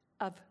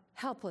of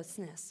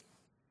helplessness.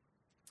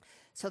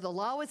 So the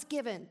law was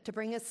given to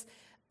bring us,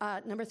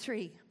 number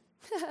 3.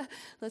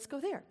 Let's go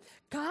there.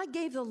 God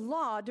gave the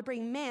law to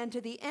bring man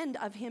to the end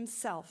of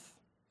himself,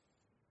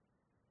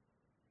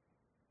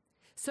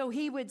 so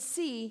he would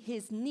see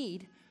his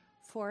need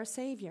for a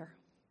Savior.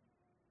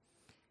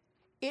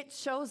 It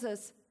shows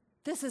us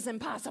this is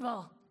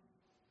impossible.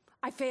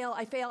 I fail,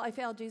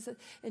 Jesus.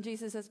 And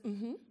Jesus says,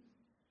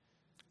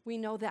 we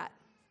know that.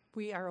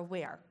 We are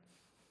aware.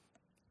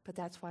 But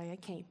that's why I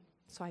came,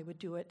 so I would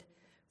do it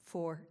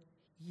for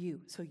you,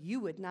 so you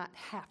would not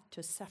have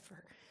to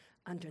suffer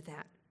under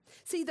that.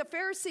 See, the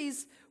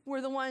Pharisees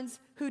were the ones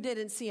who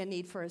didn't see a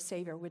need for a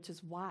Savior, which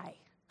is why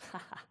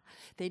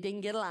they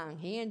didn't get along.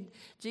 He and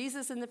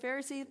Jesus and the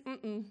Pharisees,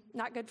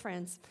 not good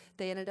friends.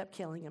 They ended up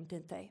killing him,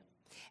 didn't they?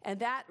 And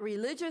that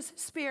religious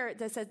spirit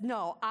that says,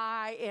 no,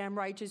 I am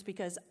righteous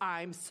because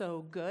I'm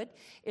so good,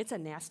 it's a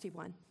nasty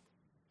one.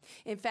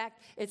 In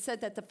fact, it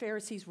said that the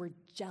Pharisees were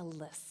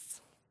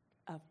jealous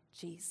of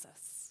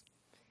Jesus.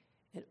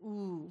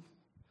 And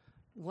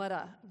what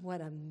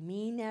a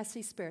mean,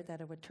 nasty spirit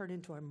that it would turn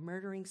into a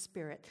murdering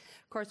spirit.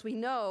 Of course, we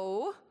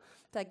know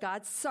that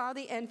God saw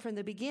the end from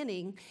the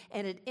beginning,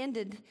 and it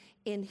ended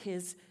in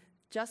his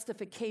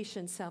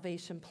justification,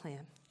 salvation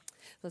plan.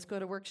 Let's go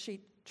to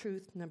worksheet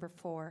truth number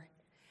 4.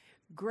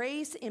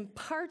 Grace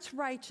imparts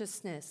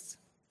righteousness.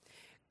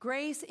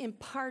 Grace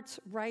imparts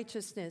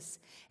righteousness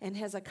and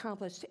has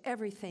accomplished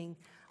everything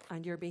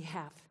on your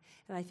behalf.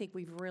 And I think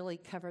we've really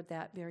covered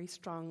that very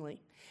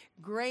strongly.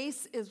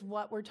 Grace is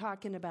what we're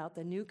talking about,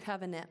 the new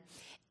covenant.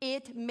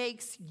 It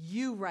makes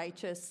you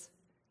righteous,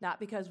 not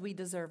because we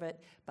deserve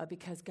it, but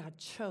because God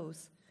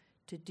chose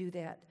to do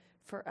that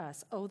for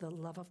us. Oh, the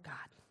love of God.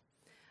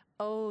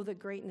 Oh, the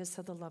greatness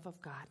of the love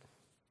of God.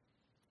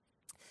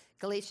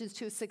 Galatians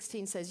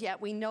 2:16 says,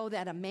 yet we know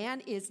that a man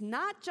is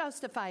not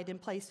justified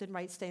and placed in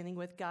right standing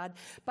with God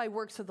by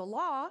works of the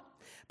law,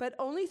 but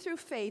only through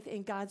faith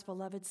in God's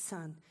beloved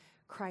Son,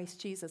 Christ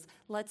Jesus.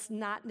 Let's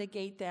not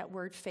negate that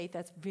word faith.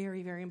 That's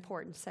very, very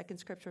important. Second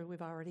scripture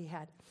we've already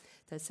had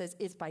that says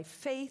it's by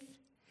faith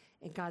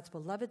in God's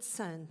beloved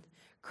Son,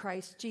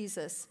 Christ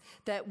Jesus,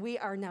 that we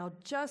are now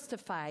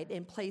justified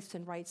and placed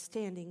in right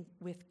standing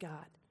with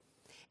God.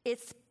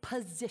 It's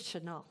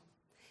positional.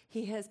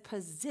 He has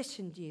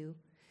positioned you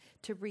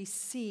to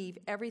receive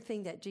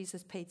everything that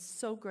Jesus paid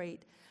so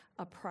great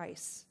a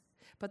price.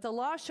 But the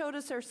law showed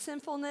us our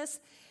sinfulness.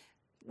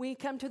 We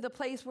come to the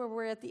place where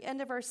we're at the end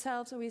of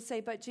ourselves and we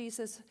say, but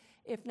Jesus,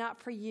 if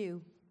not for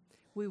you,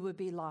 we would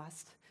be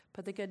lost.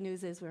 But the good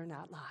news is we're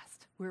not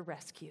lost. We're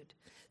rescued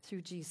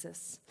through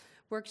Jesus.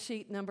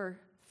 Worksheet number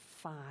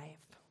 5.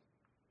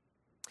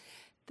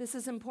 This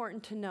is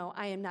important to know.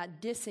 I am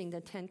not dissing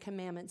the 10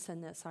 Commandments in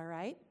this, all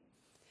right?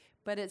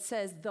 But it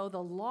says, though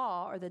the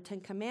law or the 10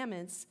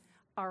 Commandments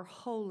are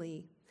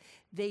holy,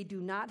 they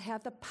do not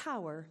have the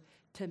power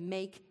to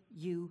make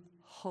you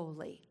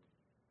holy.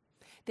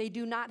 They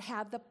do not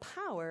have the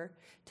power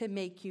to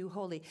make you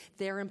holy.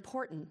 They're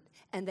important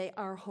and they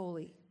are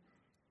holy.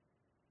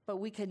 But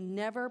we can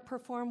never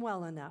perform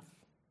well enough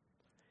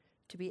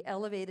to be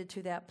elevated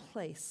to that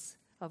place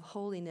of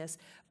holiness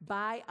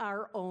by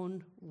our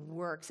own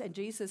works. And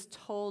Jesus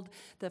told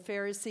the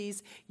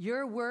Pharisees,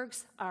 your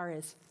works are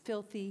as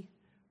filthy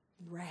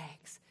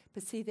rags.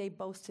 But see, they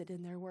boasted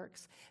in their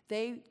works.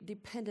 They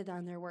depended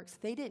on their works.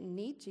 They didn't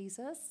need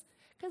Jesus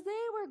because they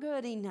were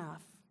good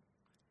enough.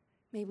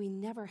 May we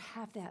never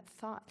have that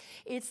thought.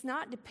 It's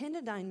not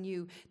dependent on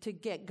you to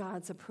get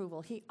God's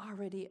approval. He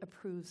already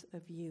approves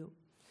of you.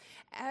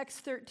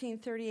 Acts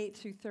 13:38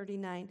 through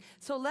 39.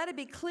 So let it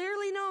be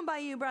clearly known by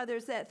you,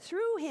 brothers, that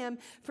through him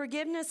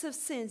forgiveness of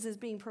sins is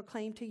being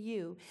proclaimed to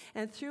you.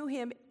 And through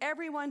him,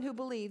 everyone who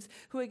believes,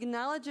 who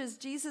acknowledges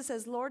Jesus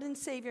as Lord and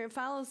Savior and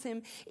follows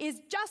him,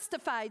 is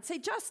justified. Say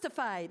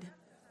justified.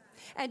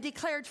 And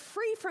declared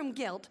free from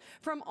guilt,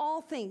 from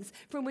all things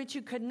from which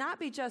you could not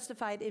be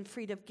justified and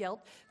freed of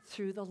guilt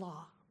through the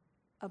law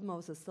of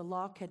Moses. The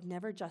law could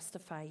never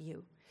justify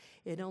you.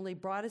 It only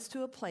brought us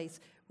to a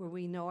place where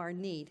we know our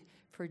need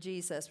for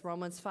Jesus.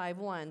 Romans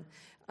 5:1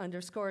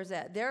 underscores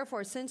that.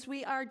 Therefore, since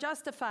we are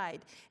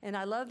justified, and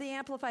I love the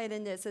Amplified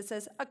in this, it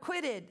says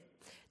acquitted,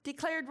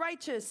 declared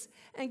righteous,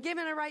 and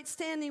given a right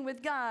standing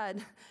with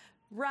God,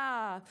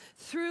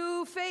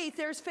 through faith,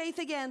 there's faith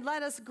again.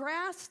 Let us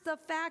grasp the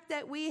fact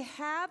that we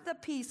have the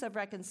peace of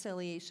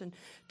reconciliation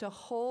to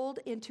hold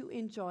and to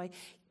enjoy.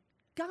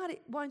 God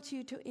wants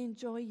you to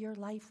enjoy your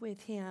life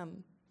with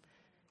him.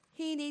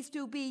 He needs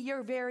to be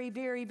your very,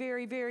 very,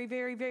 very, very,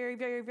 very, very,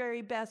 very,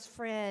 very best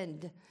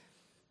friend.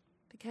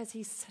 because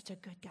he's such a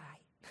good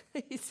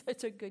guy. He's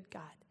such a good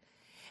God.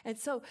 And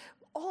so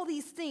all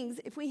these things,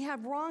 if we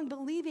have wrong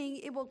believing,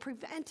 it will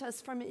prevent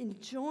us from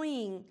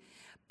enjoying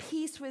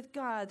peace with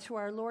God through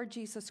our Lord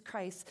Jesus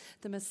Christ,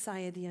 the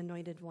Messiah, the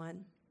Anointed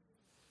One.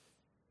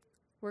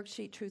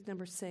 Worksheet truth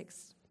number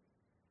 6.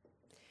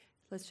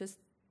 Let's just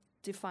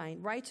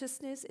define.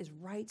 Righteousness is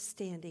right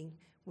standing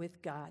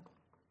with God.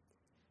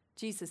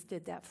 Jesus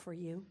did that for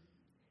you.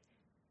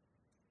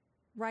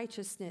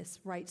 Righteousness,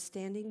 right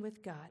standing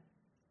with God.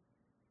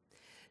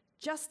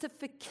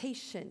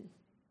 Justification,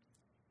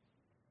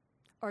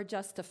 or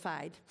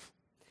justified.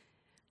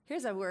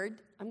 Here's a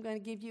word. I'm going to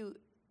give you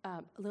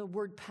a little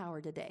word power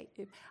today.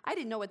 I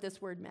didn't know what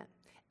this word meant.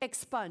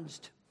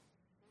 Expunged.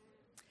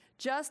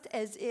 Just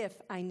as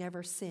if I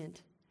never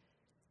sinned.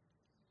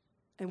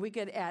 And we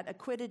could add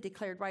acquitted,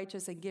 declared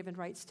righteous, and given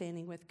right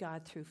standing with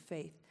God through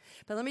faith.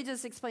 But let me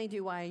just explain to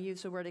you why I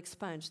use the word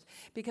expunged.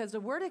 Because the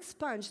word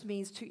expunged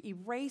means to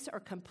erase or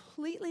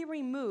completely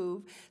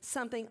remove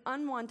something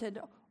unwanted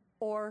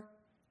or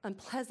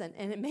unpleasant.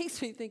 And it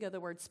makes me think of the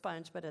word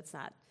sponge, but it's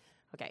not.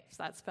 Okay, it's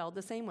not spelled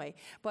the same way.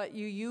 But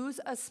you use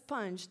a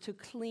sponge to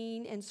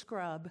clean and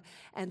scrub.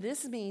 And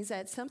this means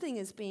that something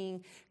is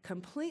being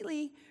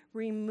completely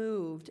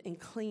removed and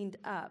cleaned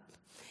up.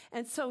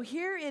 And so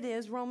here it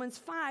is, Romans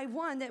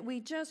 5:1 that we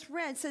just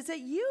read says that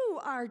you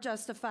are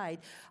justified,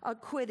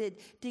 acquitted,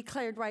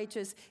 declared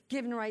righteous,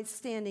 given right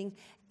standing,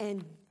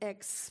 and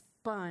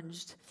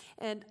expunged.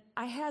 And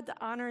I had the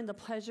honor and the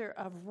pleasure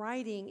of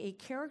writing a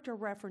character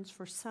reference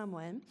for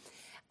someone.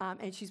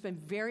 And she's been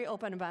very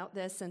open about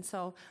this, and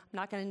so I'm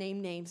not going to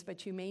name names,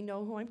 but you may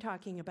know who I'm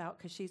talking about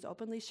because she's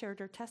openly shared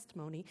her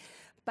testimony.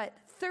 But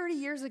 30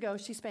 years ago,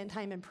 she spent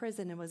time in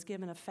prison and was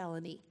given a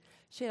felony.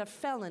 She had a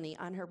felony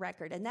on her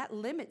record, and that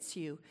limits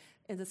you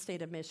in the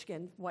state of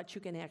Michigan what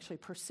you can actually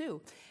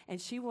pursue.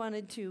 And she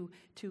wanted to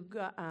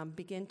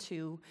begin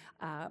to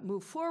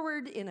move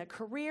forward in a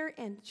career,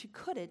 and she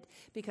couldn't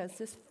because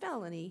this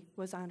felony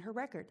was on her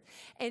record.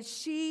 And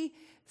she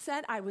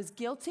said, I was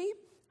guilty.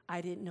 I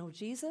didn't know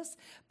Jesus,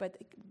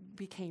 but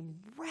became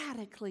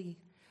radically,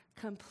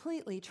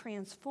 completely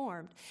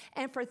transformed.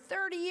 And for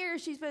 30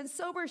 years, she's been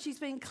sober, she's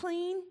been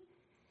clean.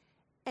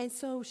 And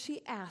so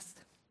she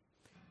asked,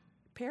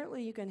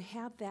 apparently you can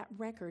have that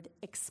record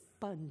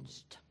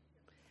expunged,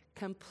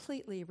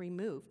 completely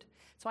removed.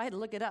 So I had to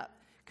look it up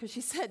because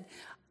she said,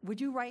 would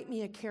you write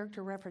me a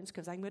character reference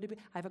because I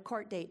have a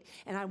court date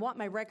and I want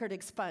my record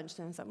expunged.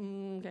 And I said,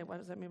 okay, what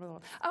does that mean?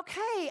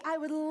 Okay, I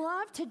would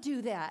love to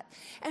do that.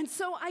 And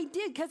so I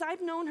did because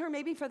I've known her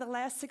maybe for the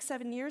last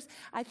 6-7 years.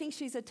 I think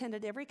she's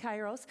attended every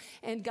Kairos,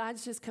 and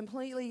God's just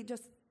completely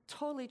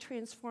totally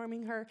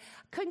transforming her.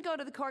 Couldn't go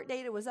to the court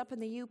date. It was up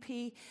in the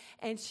UP,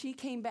 and she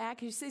came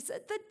back and she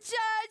said, the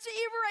judge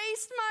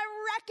erased my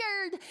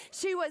record.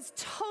 She was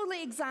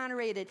totally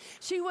exonerated.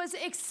 She was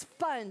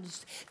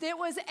expunged. It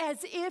was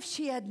as if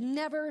she had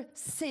never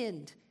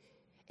sinned.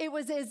 It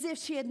was as if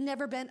she had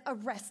never been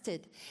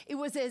arrested. It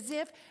was as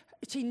if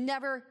she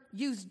never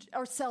used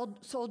or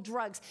sold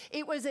drugs.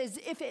 It was as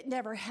if it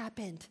never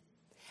happened.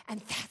 And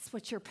that's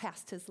what your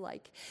past is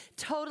like.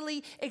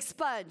 Totally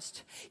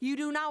expunged. You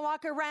do not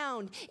walk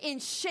around in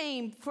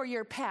shame for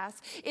your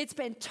past. It's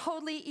been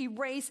totally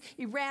erased,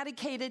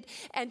 eradicated,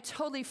 and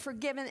totally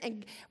forgiven,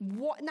 and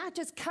not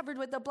just covered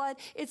with the blood.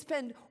 It's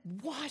been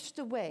washed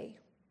away.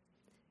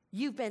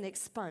 You've been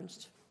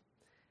expunged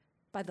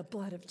by the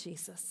blood of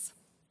Jesus.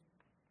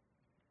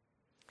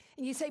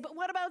 And you say, but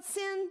what about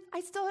sin? I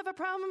still have a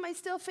problem. I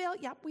still fail.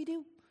 Yep, we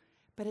do.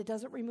 But it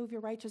doesn't remove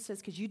your righteousness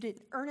because you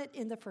didn't earn it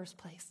in the first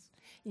place.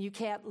 And you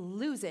can't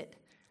lose it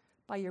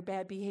by your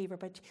bad behavior.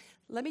 But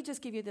let me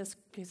just give you this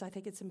because I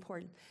think it's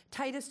important.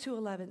 Titus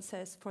 2:11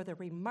 says, for the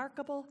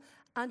remarkable,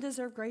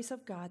 undeserved grace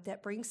of God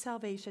that brings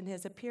salvation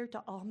has appeared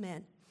to all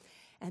men.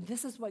 And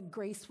this is what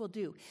grace will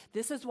do.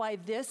 This is why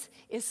this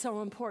is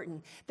so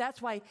important.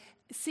 That's why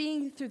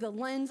seeing through the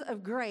lens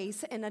of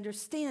grace and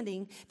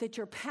understanding that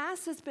your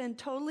past has been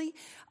totally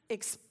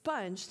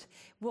expunged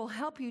will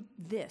help you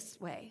this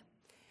way.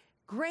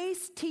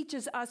 Grace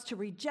teaches us to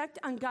reject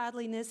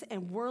ungodliness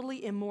and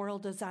worldly immoral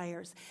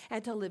desires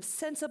and to live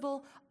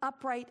sensible,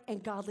 upright,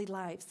 and godly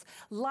lives.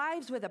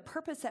 Lives with a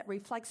purpose that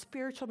reflects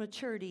spiritual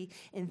maturity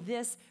in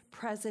this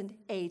present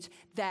age.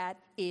 That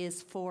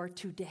is for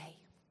today.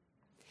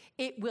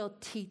 It will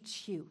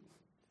teach you.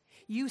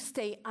 You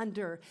stay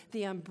under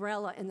the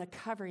umbrella and the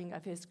covering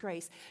of His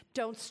grace.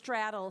 Don't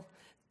straddle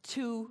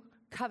two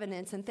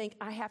covenants and think,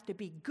 I have to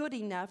be good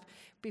enough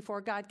before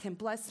God can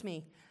bless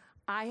me.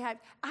 I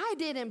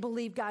didn't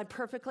believe God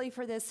perfectly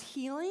for this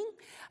healing.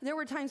 There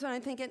were times when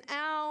I'm thinking,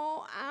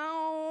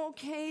 ow,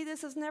 okay,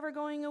 this is never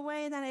going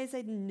away. And then I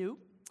said, nope.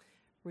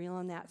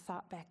 Reeling that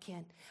thought back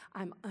in.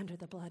 I'm under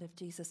the blood of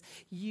Jesus.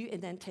 And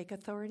then take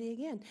authority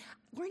again.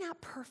 We're not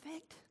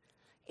perfect.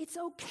 It's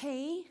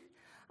okay.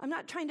 I'm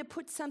not trying to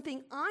put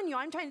something on you.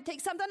 I'm trying to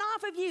take something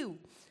off of you.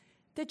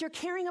 That you're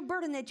carrying a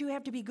burden that you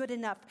have to be good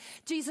enough.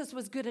 Jesus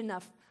was good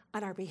enough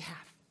on our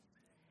behalf.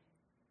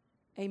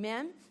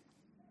 Amen?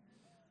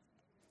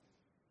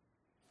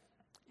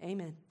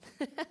 Amen.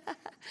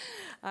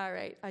 All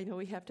right, I know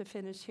we have to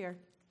finish here.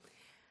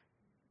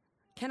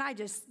 Can I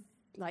just,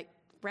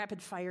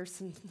 rapid fire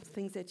some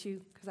things at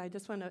you? Because I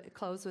just want to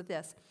close with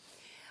this.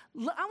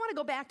 I want to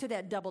go back to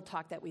that double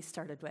talk that we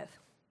started with.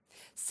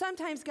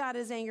 Sometimes God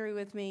is angry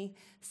with me.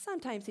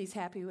 Sometimes he's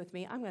happy with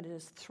me. I'm going to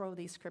just throw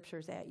these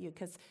scriptures at you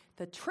because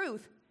the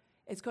truth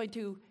is going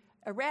to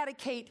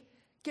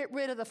get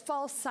rid of the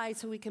false side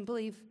so we can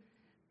believe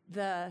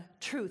the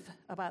truth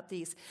about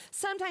these.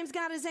 Sometimes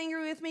God is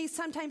angry with me.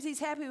 Sometimes he's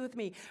happy with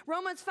me.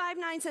 Romans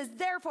 5:9 says,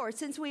 therefore,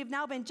 since we have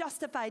now been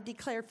justified,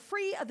 declared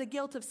free of the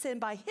guilt of sin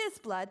by his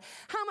blood,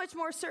 how much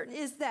more certain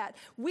is that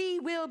we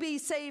will be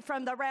saved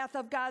from the wrath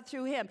of God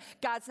through him?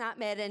 God's not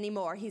mad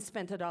anymore. He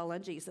spent it all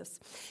on Jesus.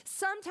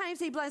 Sometimes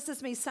he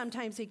blesses me.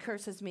 Sometimes he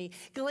curses me.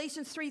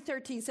 Galatians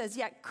 3:13 says,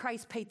 yet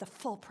Christ paid the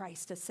full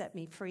price to set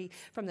me free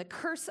from the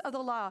curse of the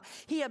law.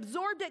 He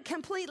absorbed it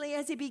completely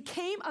as he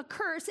became a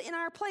curse in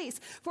our place.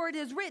 For it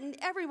is written,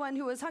 everyone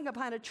who is hung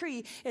upon a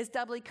tree is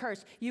doubly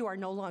cursed. You are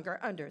no longer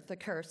under the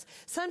curse.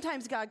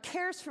 Sometimes God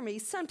cares for me.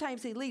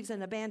 Sometimes he leaves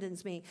and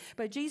abandons me.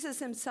 But Jesus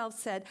himself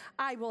said,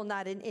 I will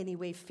not in any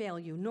way fail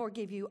you, nor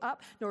give you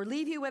up, nor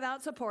leave you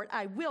without support.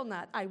 I will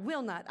not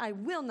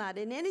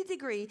in any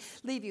degree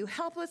leave you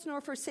helpless,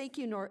 nor forsake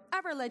you, nor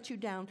ever let you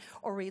down,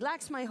 or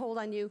relax my hold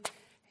on you.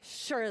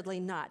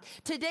 Surely not.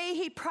 Today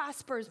he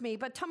prospers me,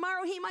 but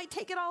tomorrow he might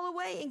take it all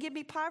away and give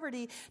me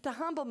poverty to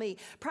humble me.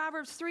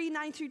 Proverbs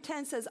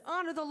 3:9-10 says,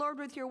 honor the Lord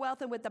with your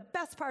wealth and with the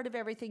best part of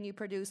everything you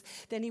produce.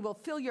 Then he will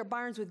fill your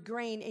barns with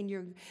grain and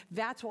your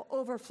vats will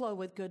overflow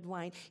with good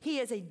wine. He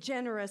is a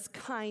generous,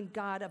 kind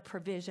God of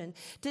provision.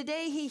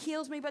 Today he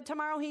heals me, but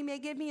tomorrow he may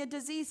give me a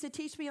disease to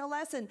teach me a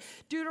lesson.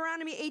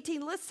 Deuteronomy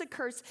 18 lists the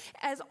curse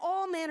as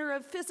all manner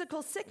of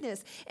physical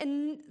sickness.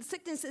 And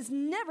sickness is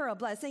never a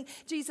blessing.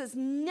 Jesus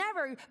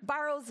never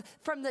borrows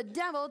from the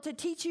devil to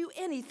teach you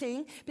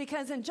anything,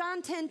 because in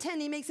John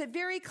 10:10 he makes it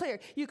very clear.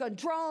 You can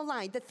draw a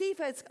line. The thief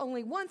has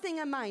only one thing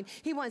in mind.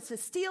 He wants to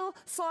steal,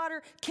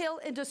 slaughter,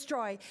 kill, and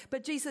destroy.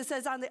 But Jesus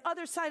says on the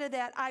other side of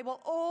that, I will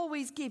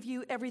always give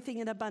you everything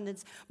in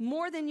abundance,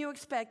 more than you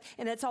expect,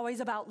 and it's always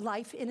about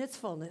life in its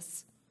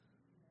fullness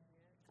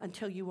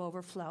until you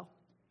overflow.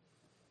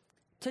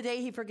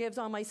 Today he forgives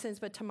all my sins,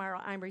 but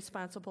tomorrow I'm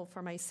responsible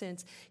for my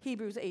sins.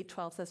 Hebrews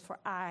 8:12 says, for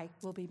I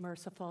will be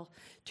merciful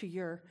to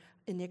your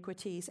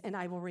iniquities, and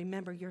I will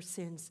remember your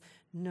sins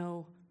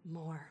no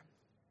more.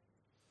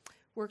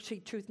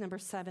 Worksheet truth number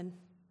 7.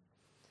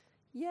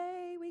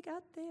 Yay, we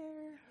got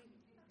there.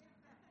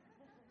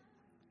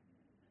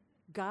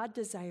 God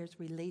desires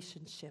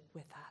relationship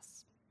with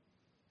us.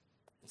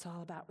 It's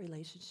all about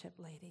relationship,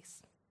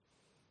 ladies.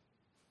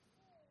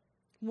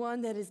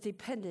 One that is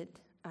dependent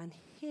on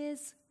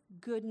his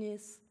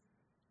goodness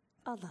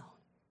alone.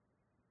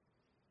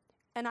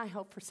 And I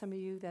hope for some of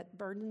you that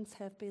burdens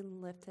have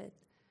been lifted,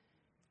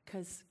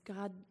 because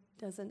God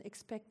doesn't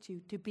expect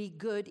you to be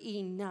good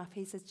enough.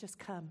 He says, just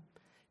come.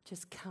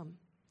 Just come.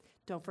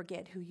 Don't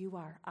forget who you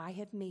are. I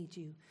have made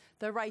you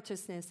the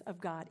righteousness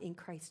of God in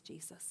Christ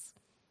Jesus.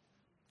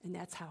 And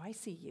that's how I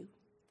see you.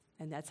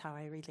 And that's how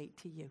I relate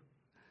to you.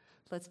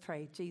 Let's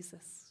pray.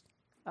 Jesus,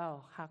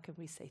 oh, how can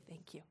we say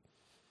thank you?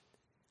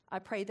 I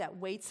pray that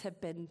weights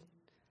have been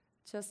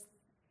just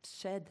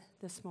shed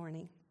this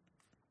morning.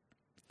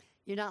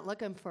 You're not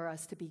looking for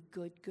us to be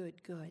good.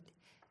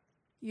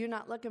 You're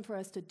not looking for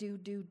us to do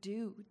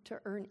to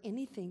earn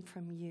anything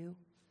from you.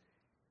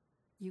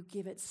 You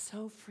give it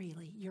so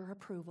freely, your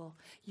approval,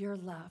 your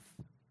love.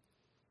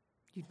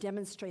 You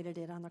demonstrated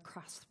it on the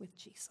cross with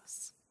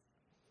Jesus.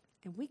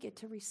 And we get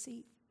to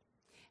receive.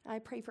 And I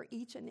pray for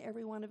each and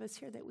every one of us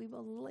here that we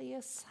will lay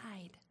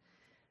aside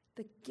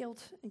the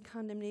guilt and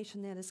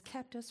condemnation that has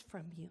kept us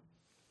from you,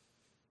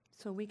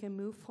 so we can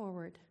move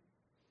forward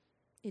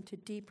into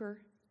deeper,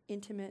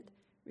 intimate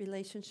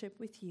relationship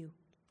with you.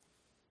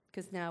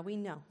 Because now we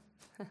know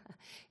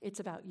it's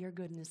about your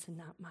goodness and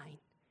not mine.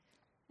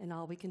 And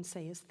all we can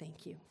say is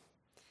thank you.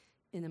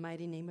 In the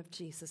mighty name of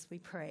Jesus, we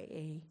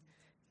pray.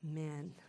 Amen.